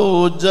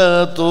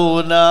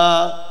ഹുജ്ജതുനാ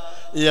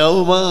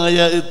യൗമ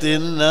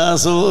യഅതിൻ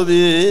നാസു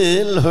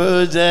ബിൽ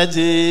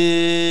ഹുജജി.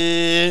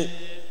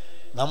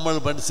 നമ്മൾ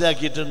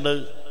മനസ്സിലാക്കിയിട്ടുണ്ട്,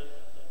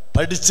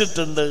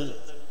 പഠിച്ചിട്ടുണ്ട്,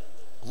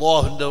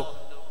 അല്ലാഹുവിന്റെ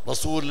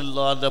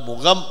റസൂലുള്ളാഹിന്റെ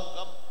മുഖം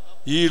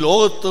ഈ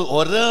ലോകത്ത്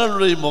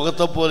ഒരാളുടെയും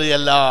മുഖത്തെ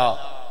പോലെയല്ല,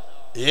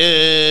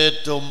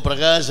 ഏറ്റവും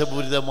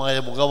പ്രകാശപൂരിതമായ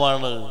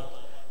മുഖമാണ്.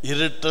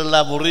 ഇരുട്ടുള്ള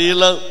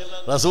മുറിയിൽ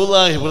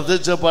റസൂലുള്ളാഹി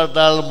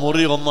പ്രത്യക്ഷപ്പെട്ടാൽ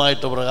മുറി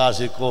ഒന്നായിട്ട്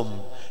പ്രകാശിക്കും.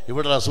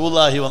 ഇവിടെ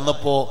റസൂലുള്ളാഹി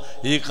വന്നപ്പോൾ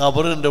ഈ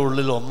ഖബറിന്റെ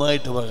ഉള്ളിൽ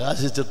ഒന്നായിട്ട്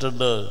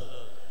പ്രകാശിച്ചിട്ടുണ്ട്.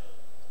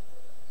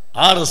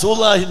 ആ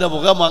റസൂലുള്ളാഹിന്റെ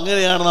മുഖം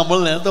അങ്ങനെയാണ്, നമ്മൾ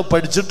നേരത്തെ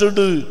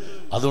പഠിച്ചിട്ടുണ്ട്.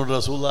 അതുകൊണ്ട്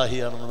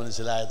റസൂലുള്ളാഹിയാണെന്ന്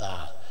മനസ്സിലായതാ.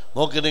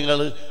 നോക്കി നിങ്ങൾ,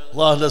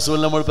 അല്ലാഹുവിന്റെ റസൂൽ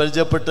നമ്മൾ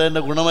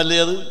പരിചയപ്പെട്ടതിന്റെ ഗുണമല്ലേ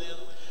അത്?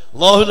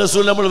 അല്ലാഹുവിന്റെ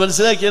റസൂൽ നമ്മൾ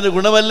മനസ്സിലാക്കിയതിന്റെ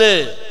ഗുണമല്ലേ?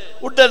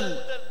 ഉടൻ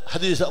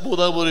ഹദീസ്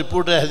അബൂദാബൂദ്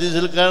റിപ്പോർട്ട്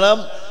ഹദീസിൽ കാണാം,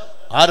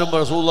 ആരംഭ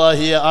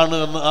റസൂലുള്ളാഹി ആണ്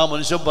എന്ന് ആ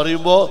മനുഷ്യൻ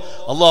പറയുമ്പോൾ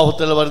അല്ലാഹു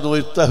തആല പറയുന്നു,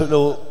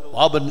 ഇഫ്തഹു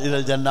ബാബൻ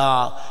ഇലൽ ജന്ന.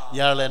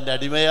 ഇയാൾ എൻ്റെ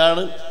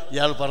അടിമയാണ്,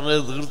 ഇയാൾ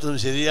പറഞ്ഞത് തീർത്തും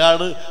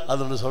ശരിയാണ്,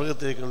 അതുകൊണ്ട്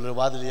സ്വർഗത്തേക്കുള്ളൊരു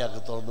വാതിലിയാക്കി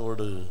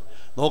തുറന്നുകൊട്.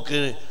 നോക്ക്,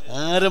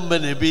 ആരംഭ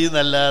നബി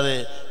എന്നല്ലാതെ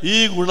ഈ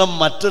ഗുണം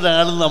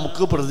മറ്റൊരാളും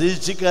നമുക്ക്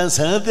പ്രതീക്ഷിക്കാൻ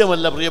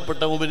സാധ്യമല്ല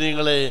പ്രിയപ്പെട്ട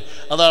മുഅ്മിനീങ്ങളെ.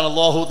 അതാണ്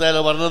അല്ലാഹു തആല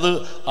പറഞ്ഞത്,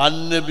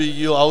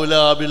 അന്നബിയ്യു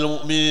ഔലാ ബിൽ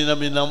മുഅ്മിനീന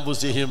മിൻ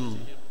അൻഫുസിഹിം.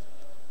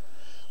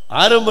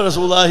 ആരംഭ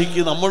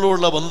റസൂലുള്ളാഹിക്ക്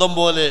നമ്മളോടുള്ള ബന്ധം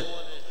പോലെ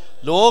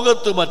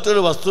ലോകത്ത്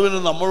മറ്റൊരു വസ്തുവിന്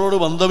നമ്മളോട്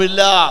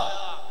ബന്ധമില്ല.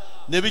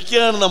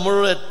 നബിക്കാണ്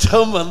നമ്മളോട്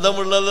ഏറ്റവും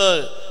ബന്ധമുള്ളത്.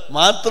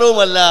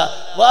 മാത്രവുമല്ല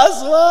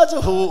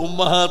വാസ്വാജഹു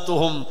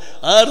ഉമ്മഹാത്തുഹും,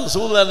 ആ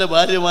റസൂലുള്ളാഹിന്റെ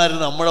ഭാര്യമാർ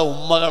നമ്മുടെ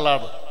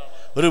ഉമ്മകളാണ്.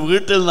 ഒരു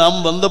വീട്ടിൽ നാം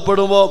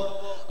ബന്ധപ്പെടുമ്പോൾ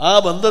ആ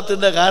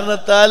ബന്ധത്തിൻ്റെ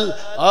കാരണത്താൽ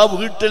ആ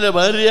വീട്ടിലെ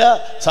ഭാര്യ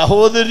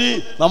സഹോദരി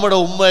നമ്മുടെ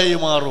ഉമ്മയായി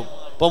മാറും.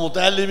 ഇപ്പോൾ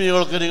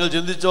മുത്താലിമികളൊക്കെ നിങ്ങൾ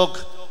ചിന്തിച്ചോ,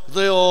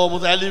 എത്രയോ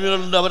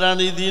മുത്താലിമികളുണ്ട്,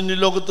 അവരാണ് ഈ ദീൻ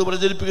ലോകത്ത്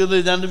പ്രചരിപ്പിക്കുന്നത്.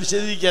 ഞാൻ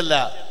വിശദീകരിക്കല്ല.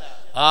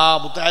 ആ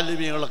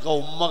മുത്താലിമികളൊക്കെ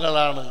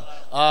ഉമ്മകളാണ്,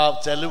 ആ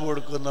ചെലവ്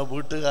കൊടുക്കുന്ന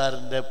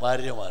വീട്ടുകാരൻ്റെ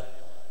ഭാര്യമാർ.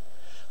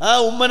 ആ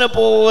ഉമ്മനെ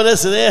പോലെ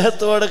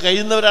സ്നേഹത്തോടെ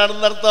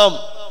കഴിയുന്നവരാണെന്നർത്ഥം.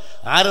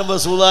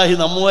 റസൂലുള്ളാഹി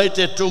നമ്മുമായിട്ട്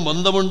ഏറ്റവും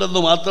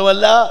ബന്ധമുണ്ടെന്ന്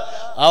മാത്രമല്ല,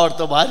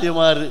 അവിടുത്തെ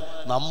ഭാര്യമാർ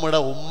നമ്മുടെ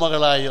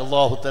ഉമ്മകളായി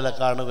അല്ലാഹു തആല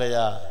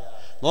കാണുകയാ.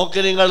 നോക്കി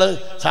നിങ്ങൾ,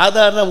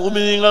 സാധാരണ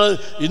മുഅ്മിനീങ്ങൾ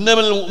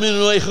ഇന്നമൽ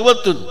മുഅ്മിനൂന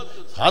ഇഖ്വത്തുൻ,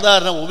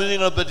 സാധാരണ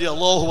മുഅ്മിനീങ്ങളെ പറ്റി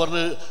അല്ലാഹു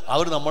പറഞ്ഞ്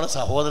അവർ നമ്മുടെ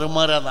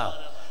സഹോദരന്മാരാണ്.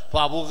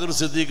 അപ്പോൾ അബൂബക്കർ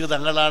സിദ്ദീഖ്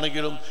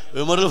തങ്ങളാണെങ്കിലും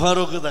ഉമർ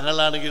ഫാറൂഖ്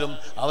തങ്ങളാണെങ്കിലും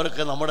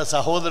അവരൊക്കെ നമ്മുടെ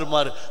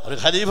സഹോദരന്മാർ. അവർ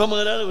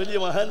ഖലീഫമാരാണ്, വലിയ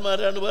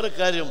മഹാന്മാരാണ്, വേറെ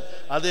കാര്യം.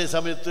 അതേ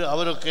സമയത്ത്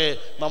അവരൊക്കെ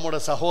നമ്മുടെ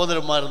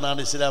സഹോദരന്മാരെന്നാണ്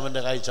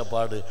ഇസ്ലാമിൻ്റെ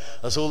കാഴ്ചപ്പാട്.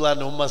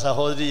 റസൂലുള്ളാഹിന്റെ ഉമ്മ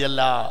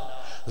സഹോദരിയല്ല,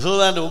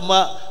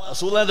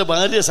 റസൂലുള്ളാഹിന്റെ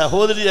ഭാര്യ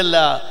സഹോദരിയല്ല,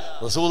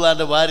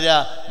 റസൂലുള്ളാഹിന്റെ ഭാര്യ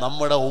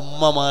നമ്മുടെ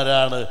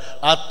ഉമ്മമാരാണ്.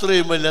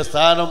 അത്രയും വലിയ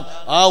സ്ഥാനം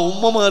ആ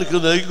ഉമ്മമാർക്ക്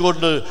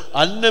നൽകിക്കൊണ്ട്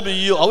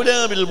അന്നബിയ്യു ഔലാ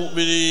ബിൽ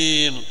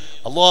മുഅ്മിനീൻ,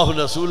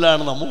 അല്ലാഹുവിന്റെ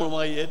റസൂലാണ്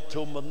നമ്മളുമായി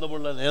ഏറ്റവും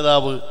ബന്ധമുള്ള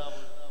നേതാവ്.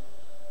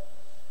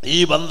 ഈ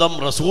ബന്ധം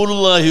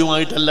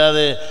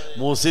റസൂലുള്ളാഹിയുമായിട്ടല്ലാതെ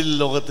മുസ്ലിം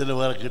ലോകത്തിന്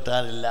വേറെ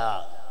കിട്ടാനില്ല.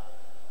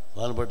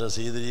 പ്രധാനപ്പെട്ട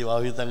സയ്യിദി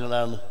വാഹി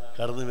തങ്ങളാണ്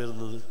കടന്നു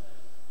വരുന്നത്.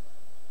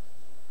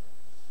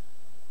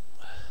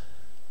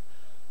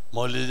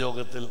 മൗലിദ്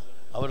യോഗത്തിൽ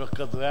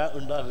അവരൊക്കെ ദുആ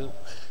ഉണ്ടാകും.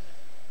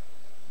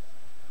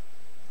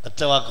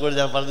 ഒറ്റ വാക്കുകൾ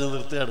ഞാൻ പറഞ്ഞു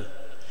നിർത്തുകയാണ്.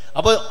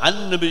 അപ്പോൾ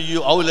അന്നബിയ്യു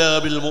ഔലാ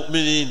ബിൽ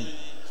മുഅ്മിനീൻ,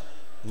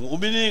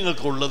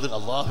 മുഅ്മിനീങ്ങൾക്കുള്ളത്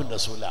അല്ലാഹുവിൻ്റെ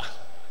റസൂലാ.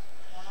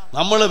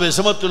 നമ്മുടെ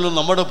വിഷമത്തിലും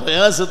നമ്മുടെ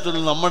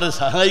പ്രയാസത്തിലും നമ്മളെ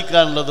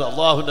സഹായിക്കാനുള്ളത്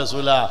അല്ലാഹുവിൻ്റെ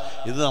റസൂലാ.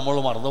 ഇത് നമ്മൾ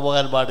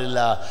മറന്നുപോകാൻ പാടില്ല.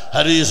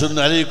 ഹരീസുൻ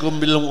അലൈക്കും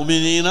ബിൽ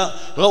മുഅ്മിനീന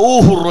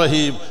റഊഫുർ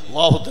റഹീം,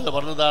 അല്ലാഹു തആല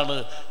പറഞ്ഞതാണ്.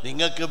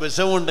 നിങ്ങൾക്ക്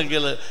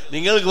വിഷമമുണ്ടെങ്കിൽ,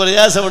 നിങ്ങൾക്ക്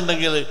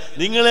പ്രയാസമുണ്ടെങ്കിൽ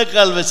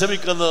നിങ്ങളെക്കാൾ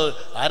വിഷമിക്കുന്നത്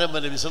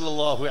നബി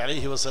സല്ലല്ലാഹു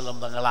അലൈഹി വസല്ലം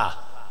തങ്ങളാ.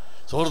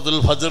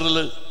 സൂറത്തുൽ ഫജ്റിൽ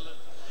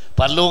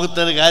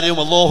പരലോകത്തിൻ്റെ കാര്യം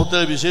അല്ലാഹു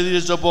തആല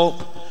വിശദീകരിച്ചപ്പോൾ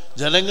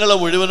ജനങ്ങളെ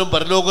മുഴുവനും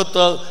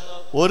പരലോകത്ത്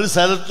ഒരു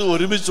സ്ഥലത്ത്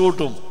ഒരുമിച്ച്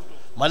കൂട്ടും.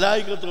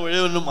 മലായികത്ത്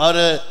മുഴുവനും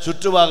അവരെ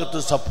ചുറ്റുഭാഗത്ത്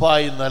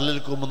സഫായി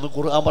നിലനിൽക്കുമെന്ന്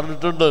ഖുർആൻ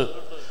പറഞ്ഞിട്ടുണ്ട്.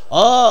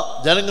 ആ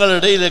ജനങ്ങളുടെ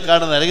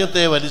ഇടയിലേക്കാണ്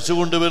നരകത്തെ വലിച്ചു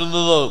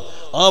കൊണ്ടുവരുന്നത്.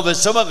 ആ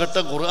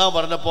വിഷമഘട്ടം ഖുർആൻ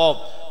പറഞ്ഞപ്പോൾ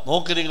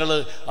നോക്കി നിങ്ങൾ,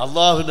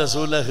 അല്ലാഹുവിൻ്റെ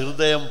റസൂലിന്റെ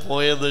ഹൃദയം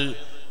പോയത്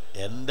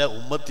എൻ്റെ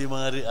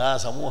ഉമ്മത്തിമാർ ആ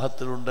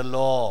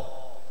സമൂഹത്തിലുണ്ടല്ലോ.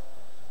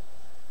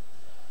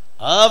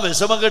 ആ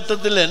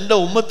വിഷമഘട്ടത്തിൽ എൻ്റെ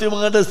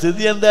ഉമ്മത്തിമാരുടെ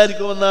സ്ഥിതി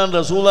എന്തായിരിക്കുമെന്നാണ്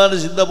റസൂലുള്ളാഹിന്റെ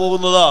ചിന്ത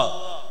പോകുന്നത്.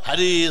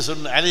 ഹരീസുൻ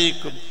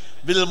അലൈക്കും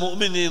ബിൽ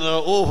മുഅ്മിനീന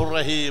റഊഫുർ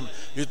റഹീം.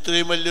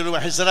 ഇത്രയും വലിയൊരു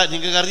മഹ്ശറ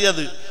നിങ്ങൾക്ക്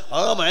അറിയാത്.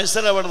 ആ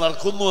മഹ്ശറ അവിടെ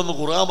നടക്കുന്നു എന്ന്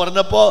ഖുർആൻ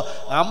പറഞ്ഞപ്പോൾ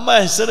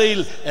മഹ്ശറയിൽ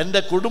എൻ്റെ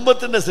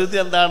കുടുംബത്തിൻ്റെ സ്ഥിതി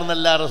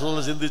എന്താണെന്നല്ല റസൂൽ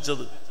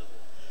ചിന്തിച്ചത്,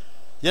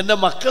 എൻ്റെ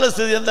മക്കളുടെ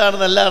സ്ഥിതി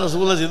എന്താണെന്നല്ല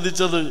റസൂൽ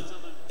ചിന്തിച്ചത്,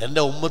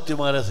 എൻ്റെ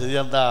ഉമ്മത്തിമാരുടെ സ്ഥിതി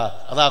എന്താ.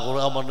 അതാ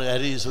ഖുർആൻ പറഞ്ഞു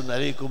ഹരീസുൻ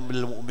അലൈക്കും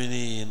ബിൽ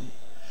മുഅ്മിനീൻ.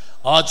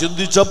 ആ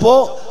ചിന്തിച്ചപ്പോൾ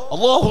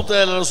അല്ലാഹു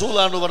തആല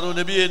റസൂലാണ് പറഞ്ഞു,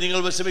 നബിയെ നിങ്ങൾ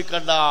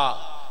വിഷമിക്കണ്ട,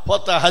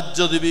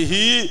 ഫതഹജ്ജദ്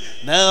ബിഹി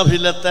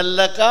നാഫിലതൻ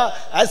ലക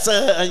അസാ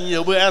അൻ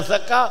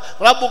യബ്അസക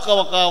റബ്ബുക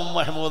മഖാമൻ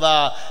മഹ്മൂദ.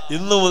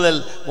 ഇന്നു മുതൽ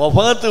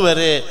വഫാത്ത്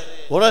വരെ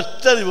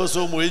ഒരൊറ്റ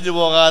ദിവസവും ഒഴിഞ്ഞു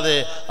പോകാതെ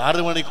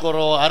 6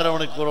 മണിക്കൂറോ 1/2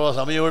 മണിക്കൂറോ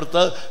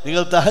സമയമെടുത്ത്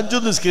നിങ്ങൾ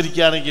തഹജ്ജുദ്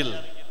നിസ്കരിക്കുകയാണെങ്കിൽ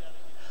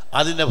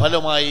അതിൻ്റെ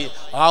ഫലമായി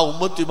ആ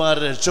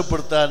ഉമ്മത്തിമാരെ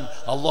രക്ഷപ്പെടുത്താൻ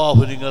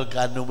അല്ലാഹു നിങ്ങൾക്ക്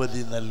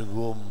അനുമതി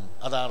നൽകും.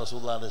 അതാണ്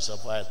റസൂലുള്ളാഹിന്റെ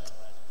ശഫാഅത്ത്.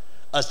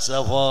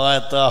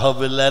 അശ്ശഫാഅത്തു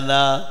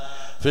ഹബ്ലനാ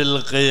ഫിൽ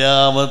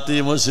ഖിയാമത്തി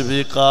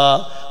മുസ്ബിഖാ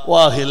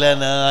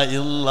വാഹിലനാ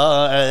ഇല്ലാ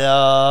യാ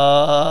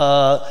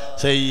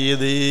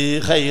സയ്യിദി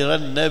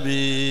ഖൈറൻ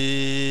നബി.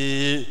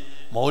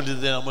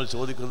 മൗലിദിനെ നമ്മൾ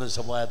ചോദിക്കുന്ന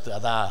ശഫാഅത്ത്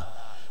അതാ.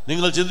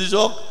 നിങ്ങൾ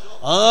ചിന്തിച്ചോ,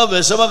 ആ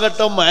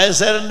വിഷമഘട്ടം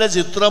മഹ്ശറിന്റെ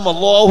ചിത്രം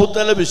അല്ലാഹു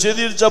തആല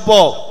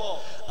വിശദീകരിച്ചപ്പോൾ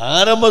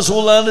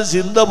റസൂലുള്ളാഹിന്റെ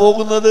ചിന്ത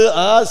പോകുന്നത്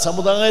ആ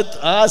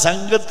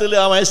സംഘത്തിൽ,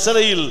 ആ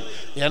മഹ്ശറയിൽ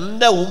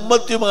എൻ്റെ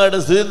ഉമ്മത്തിമാരുടെ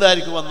സ്ഥിതി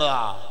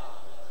എന്തായിരിക്കുമെന്നതാ,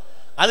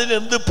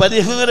 അതിനെന്ത്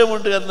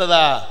പരിഹാരമുണ്ട്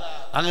എന്നതാ.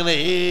 അങ്ങനെ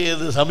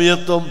ഏത്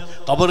സമയത്തും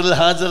ഖബറിൽ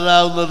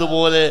ഹാജരാകുന്നത്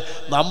പോലെ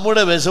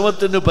നമ്മുടെ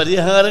വിഷമത്തിന്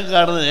പരിഹാരം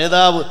കാണുന്ന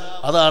നേതാവ്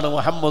അതാണ്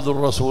മുഹമ്മദുർ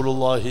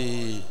റസൂലുള്ളാഹി.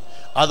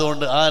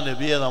 അതുകൊണ്ട് ആ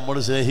നബിയെ നമ്മൾ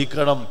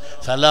സ്നേഹിക്കണം.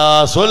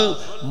 സലാസുൽ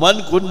മൻ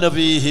കുന്ന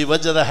ഫീഹി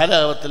വജദ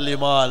ഹലാവത്തുൽ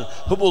ഈമാൻ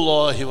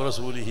ഹുബ്ബുല്ലാഹി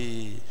വറസൂലിഹി.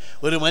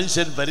 ഒരു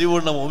മനുഷ്യൻ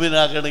പരിപൂർണ്ണ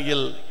മുഅ്മിനാകണമെങ്കിൽ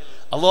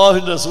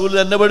അല്ലാഹുവിൻ്റെ റസൂൽ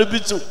തന്നെ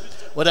പഠിപ്പിച്ചു,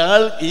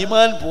 ഒരാൾ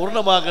ഈമാൻ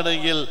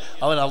പൂർണ്ണമാക്കണമെങ്കിൽ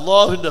അവൻ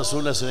അല്ലാഹുവിൻ്റെ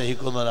റസൂലിനെ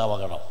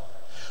സ്നേഹിക്കുന്നവനാകണം.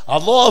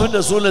 അല്ലാഹുവിൻ്റെ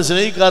റസൂലിനെ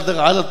സ്നേഹിക്കാത്ത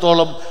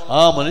കാലത്തോളം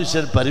ആ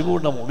മനുഷ്യൻ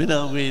പരിപൂർണ്ണ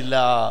മുഅ്മിനാകുകയില്ല.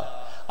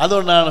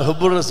 അതുകൊണ്ടാണ്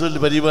ഹുബ്ബുർ റസൂൽ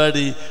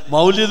പരിപാടി,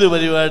 മൗലിദ്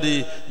പരിപാടി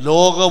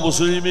ലോക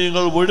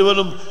മുസ്ലിമീങ്ങൾ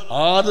മുഴുവനും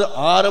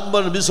ആരംഭ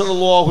നബി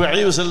സല്ലല്ലാഹു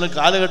അലൈഹി വസല്ലം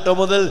കാലഘട്ടം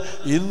മുതൽ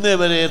ഇന്നേ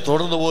വരെ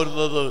തുടർന്നു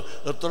പോരുന്നത്.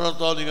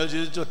 എത്രത്തോളം നിങ്ങൾ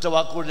ചിന്തിച്ച ഒറ്റ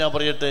വാക്കുകൾ ഞാൻ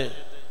പറയട്ടെ.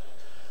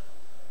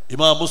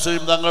 ഇമാം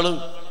മുസ്ലിം തങ്ങൾ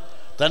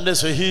തൻ്റെ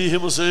സഹീഹ്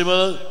മുസ്ലിം,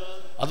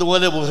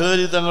 അതുപോലെ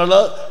ബുഖാരി തങ്ങൾ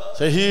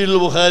സഹീഹുൽ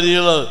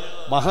ബുഖാരികൾ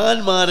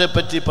മഹാന്മാരെ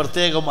പറ്റി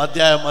പ്രത്യേകം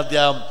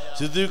അധ്യായം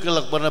സിദ്ദീഖുൽ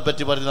അക്ബറിനെ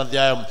പറ്റി പറയുന്ന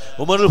അധ്യായം,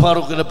 ഉമറുൽ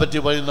ഫാറൂഖിനെ പറ്റി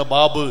പറയുന്ന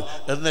ബാബ്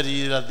എന്ന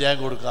രീതിയിൽ അധ്യായം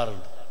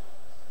കൊടുക്കാറുണ്ട്.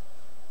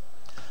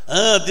 ആ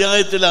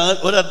അധ്യായത്തിൽ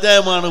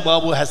ഒരധ്യായമാണ്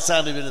ബാബു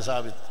ഹസ്സാൻ ഇബ്നു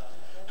സാബിത്ത്.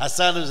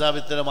 ഹസ്സാൻ ഇബ്നു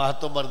സാബിത്തിൻ്റെ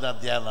മഹത്വം പറഞ്ഞ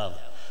അധ്യായമാണ്.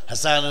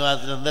 ഹസ്സാൻ ഇബ്നു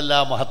സാബിത്തിന്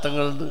എന്തെല്ലാം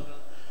മഹത്വങ്ങളുണ്ട്.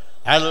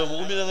 അയാൾ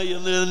മുഅ്മിനായി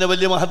എന്നതിന്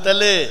വലിയ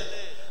മഹത്തല്ലേ,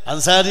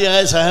 അൻസാരിയായ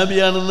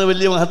സഹാബിയാണെന്ന്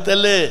വലിയ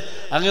മഹത്തല്ലേ.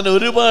 അങ്ങനെ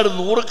ഒരുപാട്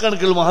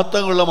നൂറുകണക്കിൽ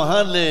മഹത്വങ്ങളുള്ള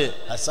മഹാനല്ലേ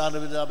ഹസ്സാൻ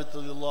ഇബ്നു സാബിത്ത്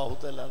റളിയല്ലാഹു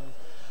തആല.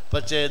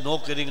 പക്ഷേ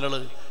നോക്ക് നിങ്ങൾ,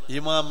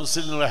 ഇമാം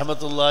മുസ്ലിം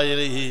റഹ്മത്തുള്ളാഹി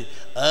അലൈഹി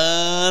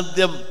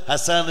ആദ്യം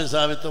ഹസ്സാൻ ഇബ്നു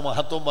സാബിത്ത്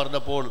മഹത്വം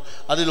പറഞ്ഞപ്പോൾ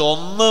അതിൽ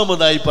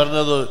ഒന്നാമതായി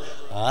പറഞ്ഞത്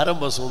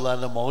ആരംഭ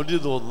റസൂലുള്ളാഹിന്റെ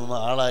മൗലിദ് ഓതുന്ന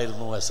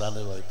ആളായിരുന്നു ഹസ്സാൻ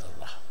ഇബ്നു സാബിത്ത്.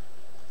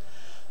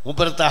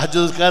 മൂപ്പര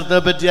തഹജ്ജുദ് നിസ്കാരത്തെ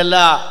പറ്റിയല്ല,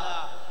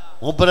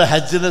 മൂപ്പര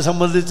ഹജ്ജിനെ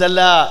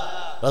സംബന്ധിച്ചല്ല.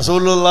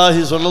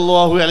 റസൂലുള്ളാഹി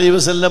സ്വല്ലല്ലാഹു അലൈഹി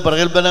വസല്ലം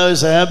പ്രഗൽഭനായ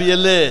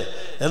സഹാബിയല്ലേ,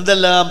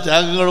 എന്തെല്ലാം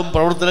ത്യാഗങ്ങളും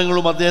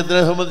പ്രവർത്തനങ്ങളും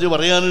അദ്ദേഹത്തിനെ സംബന്ധിച്ച്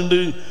പറയാനുണ്ട്.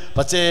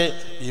 പക്ഷേ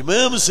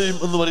ഇമാം മുസ്ലിം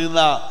എന്ന്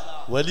പറയുന്ന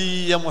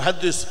വലിയ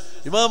മുഹദ്ദിസ്,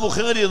 ഇമാം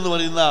ബുഖാരി എന്ന്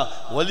പറയുന്ന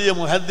വലിയ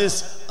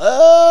മുഹദ്ദിസ്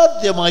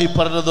ആദ്യമായി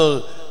പറഞ്ഞത്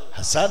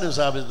ഹസ്സാൻ ഇബ്നു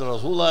സാബിത്ത്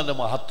റസൂലുള്ളാഹിന്റെ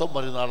മഹത്വം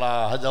പറയുന്ന ആളാ.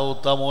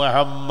 ഹജൗത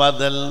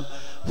മുഹമ്മദൻ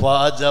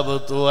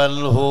ഫഅജബ്തു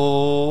അൻഹു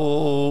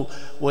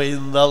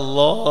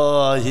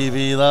വഇൻദല്ലാഹി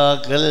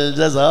ബിദാകൽ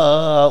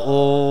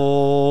ജസാഉ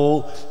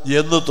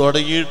എന്ന്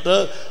തുടങ്ങിയിട്ട്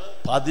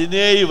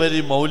 17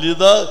 വരി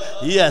മൗലിദ്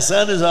ഈ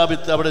ഹസ്സാൻ ഇബ്നു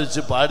സാബിത്ത് അവിടെ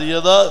വെച്ച്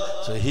പാടിയത്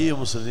സഹീഹ്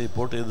മുസ്ലിം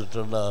റിപ്പോർട്ട്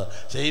ചെയ്തിട്ടുണ്ട്.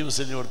 സഹീഹ്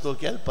മുസ്ലിം എടുത്തു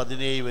നോക്കിയാൽ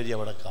 17 വരി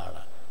അവിടെ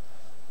കാണാം.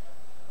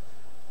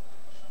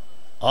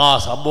 ആ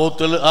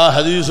സംഭവത്തിൽ, ആ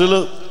ഹദീസിൽ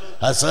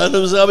ഹസ്സാൻ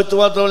ഇബ്നു സാബിത്ത്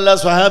മാത്രമല്ല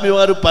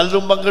സ്വഹാബിമാർ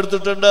പലരും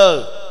പങ്കെടുത്തിട്ടുണ്ട്.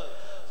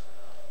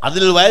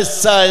 അതിൽ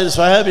വയസ്സായ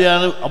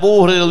സ്വഹാബിയാണ് അബൂ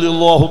ഹുറൈറ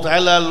റളിയല്ലാഹു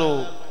തആല അൻഹു.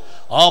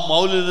 ആ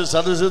മൗലിദ്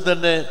സദസ്സിൽ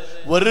തന്നെ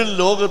വരും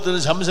ലോകത്തിന്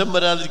സംശയം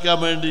വരാതിരിക്കാൻ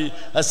വേണ്ടി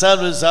ഹസ്സാൻ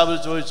ഇബ്നു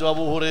സാബിത്ത് ചോദിച്ചു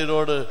അബൂ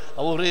ഹുറൈറയോട്,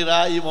 അബൂ ഹുറൈറ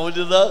ഈ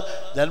മൗലിദ്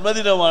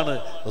ജന്മദിനമാണ്,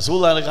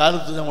 റസൂലുള്ളാഹിന്റെ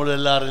കാലത്ത് നമ്മൾ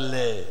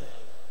എല്ലാറില്ലേ?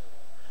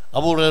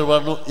 അബൂ ഹുറൈറ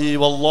പറഞ്ഞു, ഈ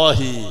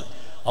വല്ലാഹി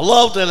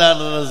അല്ലാഹു തആല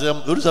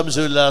ഒരു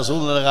സംശയമില്ല,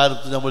 റസൂലുള്ളാഹിന്റെ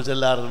കാലത്ത് നമ്മൾ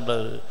ചെല്ലാറുണ്ട്.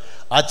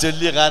 ആ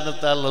ചൊല്ലിയ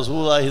കാരണത്താൽ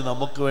റസൂലുള്ളാഹി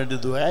നമുക്ക് വേണ്ടി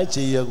ദുആ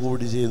ചെയ്യുക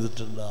കൂടി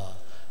ചെയ്തിട്ടുണ്ട്.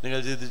 നിങ്ങൾ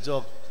ചിന്തിച്ചോ?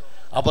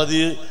 അപ്പം അത്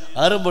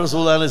ആരംഭ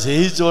റസൂലുള്ളാഹിനെ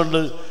സ്നേഹിച്ചുകൊണ്ട്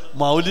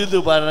മൗലിദ്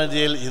പാരായണം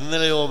ചെയ്യൽ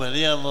ഇന്നലെയോ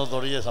മെനയാണെന്നോ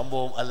തുടങ്ങിയ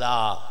സംഭവം അല്ല.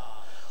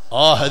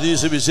 ആ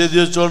ഹദീസ്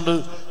വിശദീകരിച്ചുകൊണ്ട്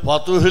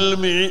ഫതുഹുൽ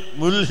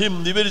മുൽഹിം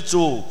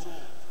വിവരിച്ചു.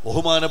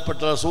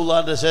 ബഹുമാനപ്പെട്ട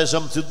റസൂലുള്ളാഹിന്റെ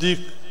ശേഷം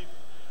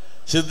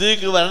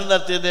സിദ്ദീഖ് ഭരണം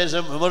നടത്തിയതിന്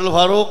ശേഷം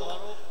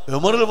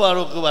ഉമറുൽ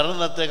ഫാറൂഖ് ഭരണം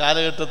നടത്തിയ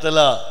കാലഘട്ടത്തിൽ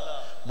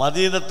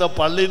മദീനത്തെ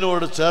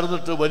പള്ളിനോട്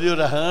ചേർന്നിട്ട്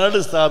വലിയൊരു ഹാള്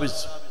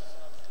സ്ഥാപിച്ചു.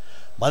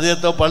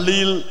 മദീനത്തെ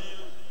പള്ളിയിൽ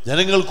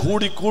ജനങ്ങൾ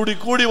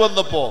കൂടി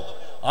വന്നപ്പോൾ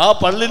ആ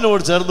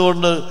പള്ളിനോട്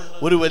ചേർന്നുകൊണ്ട്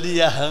ഒരു വലിയ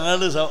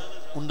ഹാള്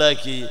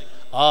ഉണ്ടാക്കി.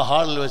 ആ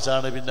ഹാളിൽ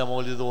വെച്ചാണ് പിന്നെ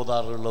മൗലിദ്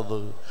ഓതാറുള്ളത്.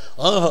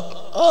 ആ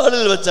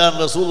ഹാളിൽ വെച്ചാണ്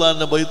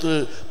റസൂലുള്ളാഹിന്റെ ബൈത്ത്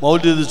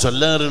മൗലിദ്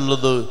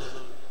ചൊല്ലാറുള്ളത്.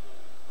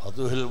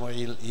 ഫതുഹുൽ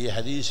മുഈൻ ഈ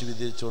ഹദീസ്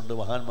വിധിച്ചുകൊണ്ട്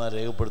മഹാന്മാർ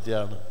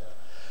രേഖപ്പെടുത്തിയാണ്.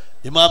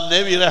 ഇമാം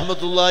നബി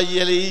റഹ്മത്തുള്ളാഹി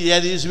അലൈഹി ഈ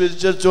ഹദീസ്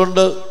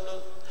വിവരിച്ചുകൊണ്ട്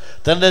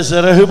തന്റെ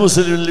സറഹ്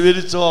മുസ്ലിമിൽ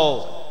വിവരിച്ചോ,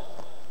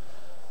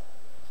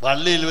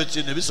 പള്ളിയിൽ വെച്ച്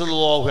നബി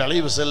സല്ലല്ലാഹു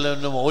അലൈഹി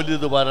വസല്ലമിന്റെ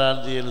മൗലിദ്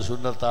പാരായണം ചെയ്യൽ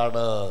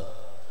സുന്നത്താണ്.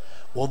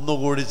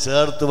 ഒന്നുകൂടി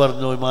ചേർത്ത്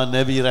പറഞ്ഞു ഇമാം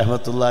നബി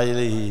റഹ്മത്തുള്ളാഹി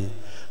അലൈഹി,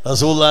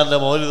 റസൂലുള്ളാഹിന്റെ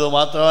മൗലിദ്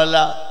മാത്രമല്ല,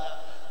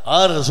 ആ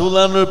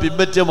റസൂലുള്ളാഹിനെ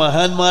പിൻപറ്റിയ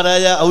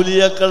മഹാന്മാരായ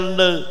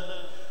ഔലിയാക്കളുണ്ട്,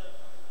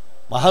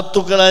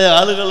 മഹത്തുക്കളായ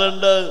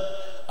ആളുകളുണ്ട്,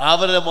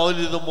 അവരുടെ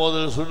മൗലിദും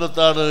മോദൽ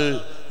സുന്നത്താണ്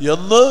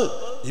എന്ന്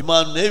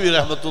ഇമാം നബി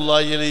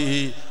റഹ്മത്തുള്ളാഹി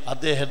അലൈഹി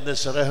അദ്ദേഹത്തിൻ്റെ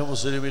ശറഹ്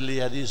മുസ്ലിമിൽ ഈ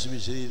ഹദീസ്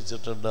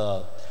വിശദീകരിച്ചിട്ടുണ്ട്.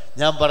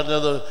 ഞാൻ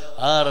പറഞ്ഞത്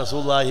ആ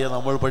റസൂലുള്ളാഹിയെ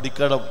നമ്മൾ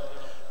പഠിക്കണം,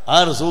 ആ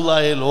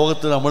റസൂലുള്ളാഹിയെ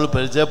ലോകത്തിന് നമ്മൾ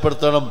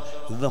പരിചയപ്പെടുത്തണം.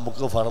 ഇത്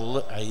നമുക്ക്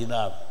ഫർള്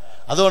ഐനാണ്.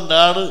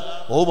 അതുകൊണ്ടാണ്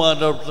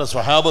ബഹുമാനപ്പെട്ട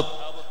സ്വഹാബത്ത്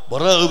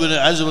ബറാ ഇബ്നു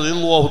ആസിബ്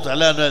റളിയല്ലാഹു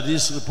തആല അൻഹു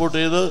ഹദീസ് റിപ്പോർട്ട്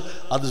ചെയ്ത്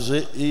അത്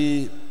ഈ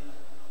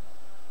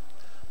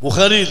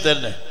ബുഖാരിയിൽ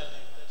തന്നെ,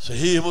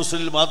 സഹീഹ്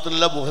മുസ്ലിം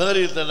മാത്രമല്ല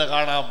ബുഖാരിയിൽ തന്നെ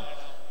കാണാം.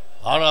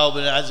 ബറാ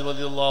ഇബ്നു ആസിബ്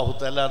റളിയല്ലാഹു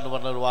തആല എന്ന്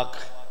പറഞ്ഞൊരു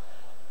വാക്ക്,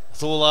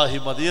 റസൂലുള്ളാഹി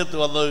മദീനത്ത്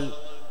വന്നത്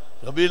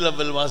റബീഉൽ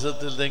അവ്വൽ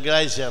മാസത്തിൽ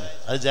തിങ്കളാഴ്ചയാണ്.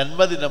 അത്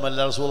ജന്മദിനമല്ല,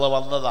 റസൂലുള്ളാഹി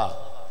വന്നതാ.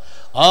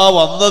 ആ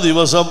വന്ന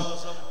ദിവസം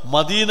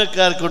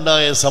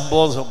മദീനക്കാർക്കുണ്ടായ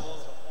സംഭവം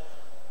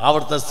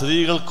അവിടുത്തെ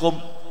സ്ത്രീകൾക്കും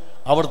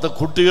അവിടുത്തെ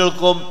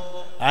കുട്ടികൾക്കും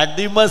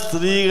അടിമ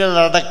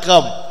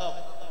സ്ത്രീകളടക്കം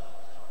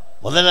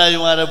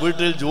മുതലാളിമാരെ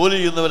വീട്ടിൽ ജോലി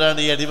ചെയ്യുന്നവരാണ്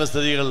ഈ അടിമ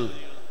സ്ത്രീകൾ.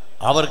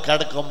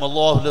 അവർക്കടക്കം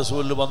അല്ലാഹുവിൻ്റെ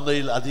റസൂലിൽ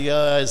വന്നതിൽ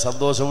അതിയായ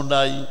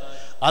സന്തോഷമുണ്ടായി.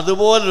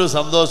 അതുപോലൊരു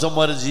സന്തോഷം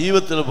അവരുടെ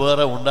ജീവിതത്തിൽ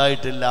വേറെ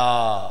ഉണ്ടായിട്ടില്ല.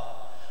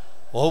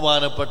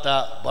 ബഹുമാനപ്പെട്ട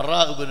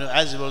ബറാ ഇബ്നു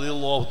ആസിബ്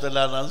റളിയല്ലാഹു തആല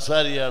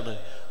അൻസാരിയാണ്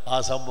ആ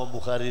സംഭവം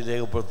ബുഖാരി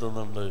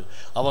രേഖപ്പെടുത്തുന്നുണ്ട്.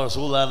 അവർ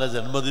റസൂലുള്ളാഹിന്റെ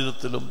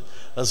ജന്മദിനത്തിലും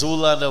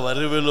റസൂലുള്ളാഹിന്റെ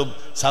വരവിലും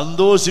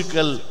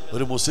സന്തോഷിക്കൽ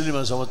ഒരു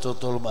മുസ്ലിമിനെ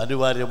സംബന്ധിച്ചിടത്തോളം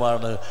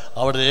അനിവാര്യമാണ്.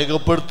 അവിടെ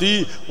രേഖപ്പെടുത്തി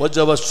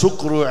വജബ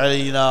ശുക്രു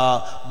അലൈനാ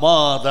മാ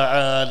ദഅ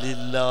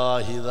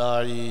ലില്ലാഹി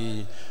ദാഇ.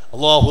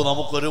 അല്ലാഹു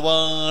നമുക്ക്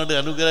ഒരുപാട്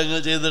അനുഗ്രഹങ്ങൾ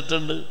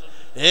ചെയ്തിട്ടുണ്ട്.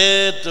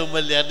 ഏറ്റവും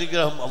വലിയ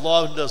അനുഗ്രഹം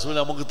അള്ളാഹുവിൻ്റെ റസൂൽ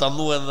നമുക്ക്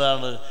തന്നു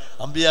എന്നതാണ്.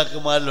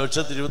 അമ്പിയാക്കന്മാർ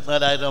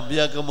 124,000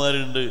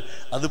 അമ്പിയാക്കന്മാരുണ്ട്.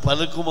 അത്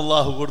പലർക്കും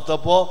അള്ളാഹു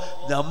കൊടുത്തപ്പോൾ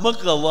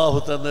നമുക്ക് അള്ളാഹു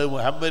തന്നത്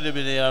മുഹമ്മദ്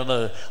നബിനെയാണ്.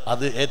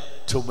 അത്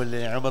ഏറ്റവും വലിയ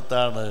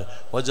നിഅമത്താണ്.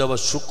 വജബ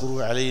ശുക്രു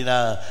അലൈന.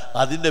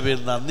 അതിൻ്റെ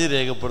പേരിൽ നന്ദി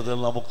രേഖപ്പെടുത്തൽ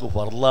നമുക്ക്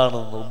ഫർളാണ്,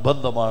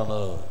 നിർബന്ധമാണ്.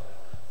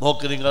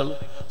 നോക്ക് നിങ്ങൾ,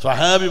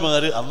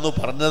 സ്വഹാബിമാർ അന്ന്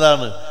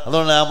പറഞ്ഞതാണ്.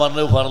 അതുകൊണ്ട് ഞാൻ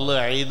പറഞ്ഞത് ഫർള്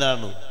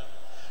ഐനാണ്.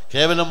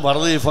 കേവലം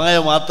ഫർള് കിഫായ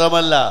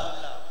മാത്രമല്ല,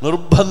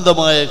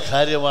 നിർബന്ധമായ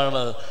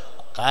കാര്യമാണ്.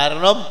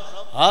 കാരണം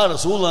ആ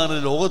റസൂലാണ്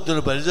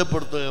ലോകത്തിന്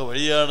പരിചയപ്പെടുത്തുക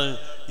വഴിയാണ്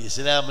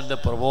ഇസ്ലാമിൻ്റെ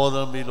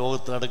പ്രബോധനം ഈ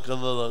ലോകത്ത്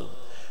നടക്കുന്നത്.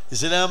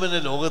 ഇസ്ലാമിനെ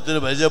ലോകത്തിന്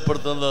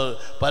പരിചയപ്പെടുത്തുന്നത്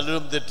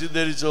പലരും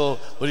തെറ്റിദ്ധരിച്ചോ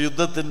ഒരു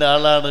യുദ്ധത്തിൻ്റെ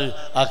ആളാണ്,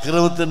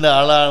 അക്രമത്തിൻ്റെ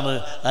ആളാണ്,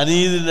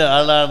 അനീതിൻ്റെ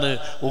ആളാണ്,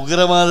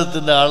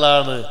 ഉഗ്രവാദത്തിൻ്റെ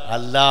ആളാണ്.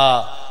 അല്ല,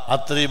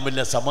 അത്രയും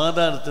വലിയ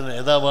സമാധാനത്തിന്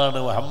നേതാവാണ്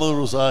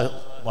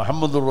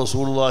മുഹമ്മദ്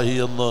റസൂലുള്ളാഹി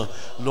എന്ന്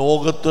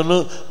ലോകത്തിന്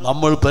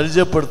നമ്മൾ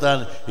പരിചയപ്പെടുത്താൻ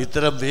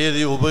ഇത്തരം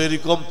വേദി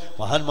ഉപകരിക്കും.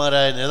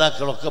 മഹാന്മാരായ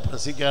നേതാക്കളൊക്കെ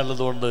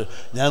പ്രസിക്കാനുള്ളതുകൊണ്ട്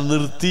ഞാൻ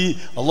നിർത്തി.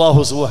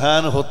 അല്ലാഹു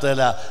സുബ്ഹാനഹു വ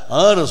തആല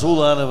ആ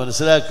റസൂലാനെ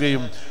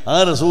മനസ്സിലാക്കുകയും ആ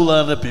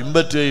റസൂലാനെ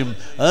പിൻപറ്റുകയും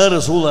ആ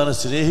റസൂലാനെ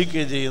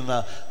സ്നേഹിക്കുകയും ചെയ്യുന്ന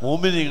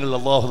മുഅ്മിനീങ്ങൾ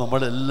അല്ലാഹു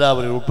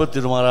നമ്മളെല്ലാവരും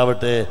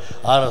ഉൾപ്പെടുത്തിമാറാവട്ടെ.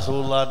 ആ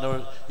റസൂലുള്ളാഹിനെ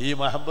ഈ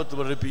മഹബത്ത്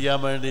പഠിപ്പിക്കാൻ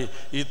വേണ്ടി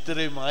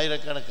ഇത്രയും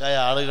ആയിരക്കണക്കായ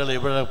ആളുകളെ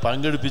ഇവിടെ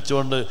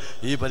പങ്കെടുപ്പിച്ചുകൊണ്ട്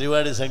ഈ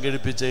പരിപാടി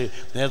സംഘടിപ്പിച്ച്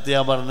നേരത്തെ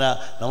ഞാൻ പറഞ്ഞ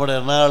നമ്മുടെ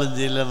എറണാകുളം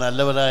ജില്ലയിലെ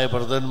നല്ലവരായ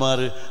പ്രധാനന്മാർ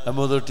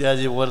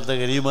അമ്മദൊട്ടിയാജി പോലത്തെ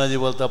കരീമാജി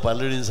പോലത്തെ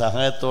പലരുടെയും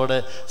സഹായത്തോടെ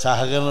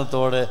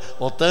സഹകരണത്തോടെ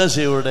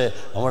ഒത്താശയോടെ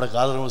നമ്മുടെ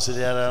ഖാദർ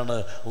മുസ്ലിയാരാണ്.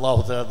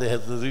 അള്ളാഹു തആല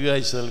അദ്ദേഹത്തിന്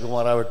ദീർഘായുസ്സ്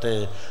നൽകുമാറാവട്ടെ.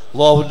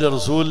 അള്ളാഹുവിൻ്റെ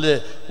റസൂലിൻ്റെ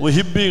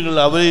മുഹിബ്ബീങ്ങൾ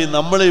അവരെയും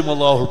നമ്മളെയും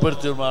അള്ളാഹു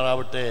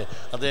ഉൾപ്പെടുത്തുമാറാവട്ടെ.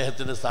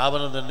 അദ്ദേഹത്തിൻ്റെ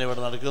സ്ഥാപനം തന്നെ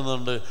ഇവിടെ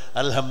നടക്കുന്നുണ്ട്.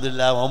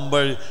 അൽഹംദുലില്ലാഹ്.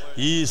 മുമ്പ്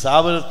ഈ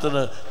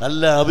സ്ഥാപനത്തിന്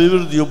നല്ല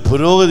അഭിവൃദ്ധിയും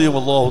പുരോഗതിയും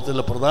അള്ളാഹു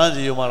തആല പ്രദാനം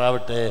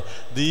ചെയ്യുമാറാവട്ടെ.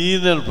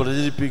 ദീനിൽ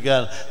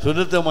പ്രചരിപ്പിക്കാൻ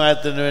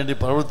സുന്നത്തമായത്തിന് വേണ്ടി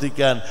പ്രവർത്തിക്കാൻ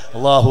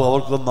അള്ളാഹു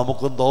അവർക്കും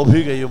നമുക്കും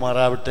തൗഫീഖ്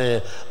ചെയ്യുമാറാവട്ടെ.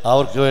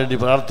 അവർക്ക് വേണ്ടി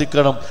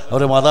പ്രാർത്ഥിക്കണം.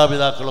 അവരുടെ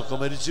മാതാപിതാക്കളൊക്കെ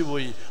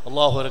മരിച്ചുപോയി.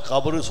 അള്ളാഹു അവരെ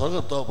ഖബർ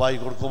സ്വർഗ്ഗത്തോപ്പായി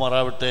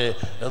കൊടുക്കുമാറാവട്ടെ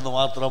എന്ന്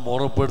മാത്രം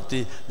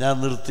ഓർമ്മപ്പെടുത്തി ഞാൻ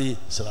നിർത്തി.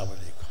 അസ്സലാമു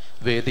അലൈക്കും.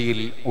 വേദിയിൽ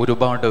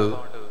ഒരുപാട്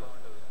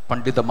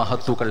പണ്ഡിത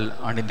മഹത്തുക്കൾ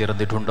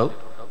അണിനിരന്നിട്ടുണ്ട്.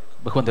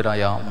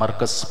 ബഹുമാനരായ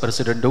മർക്കസ്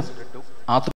പ്രസിഡന്റും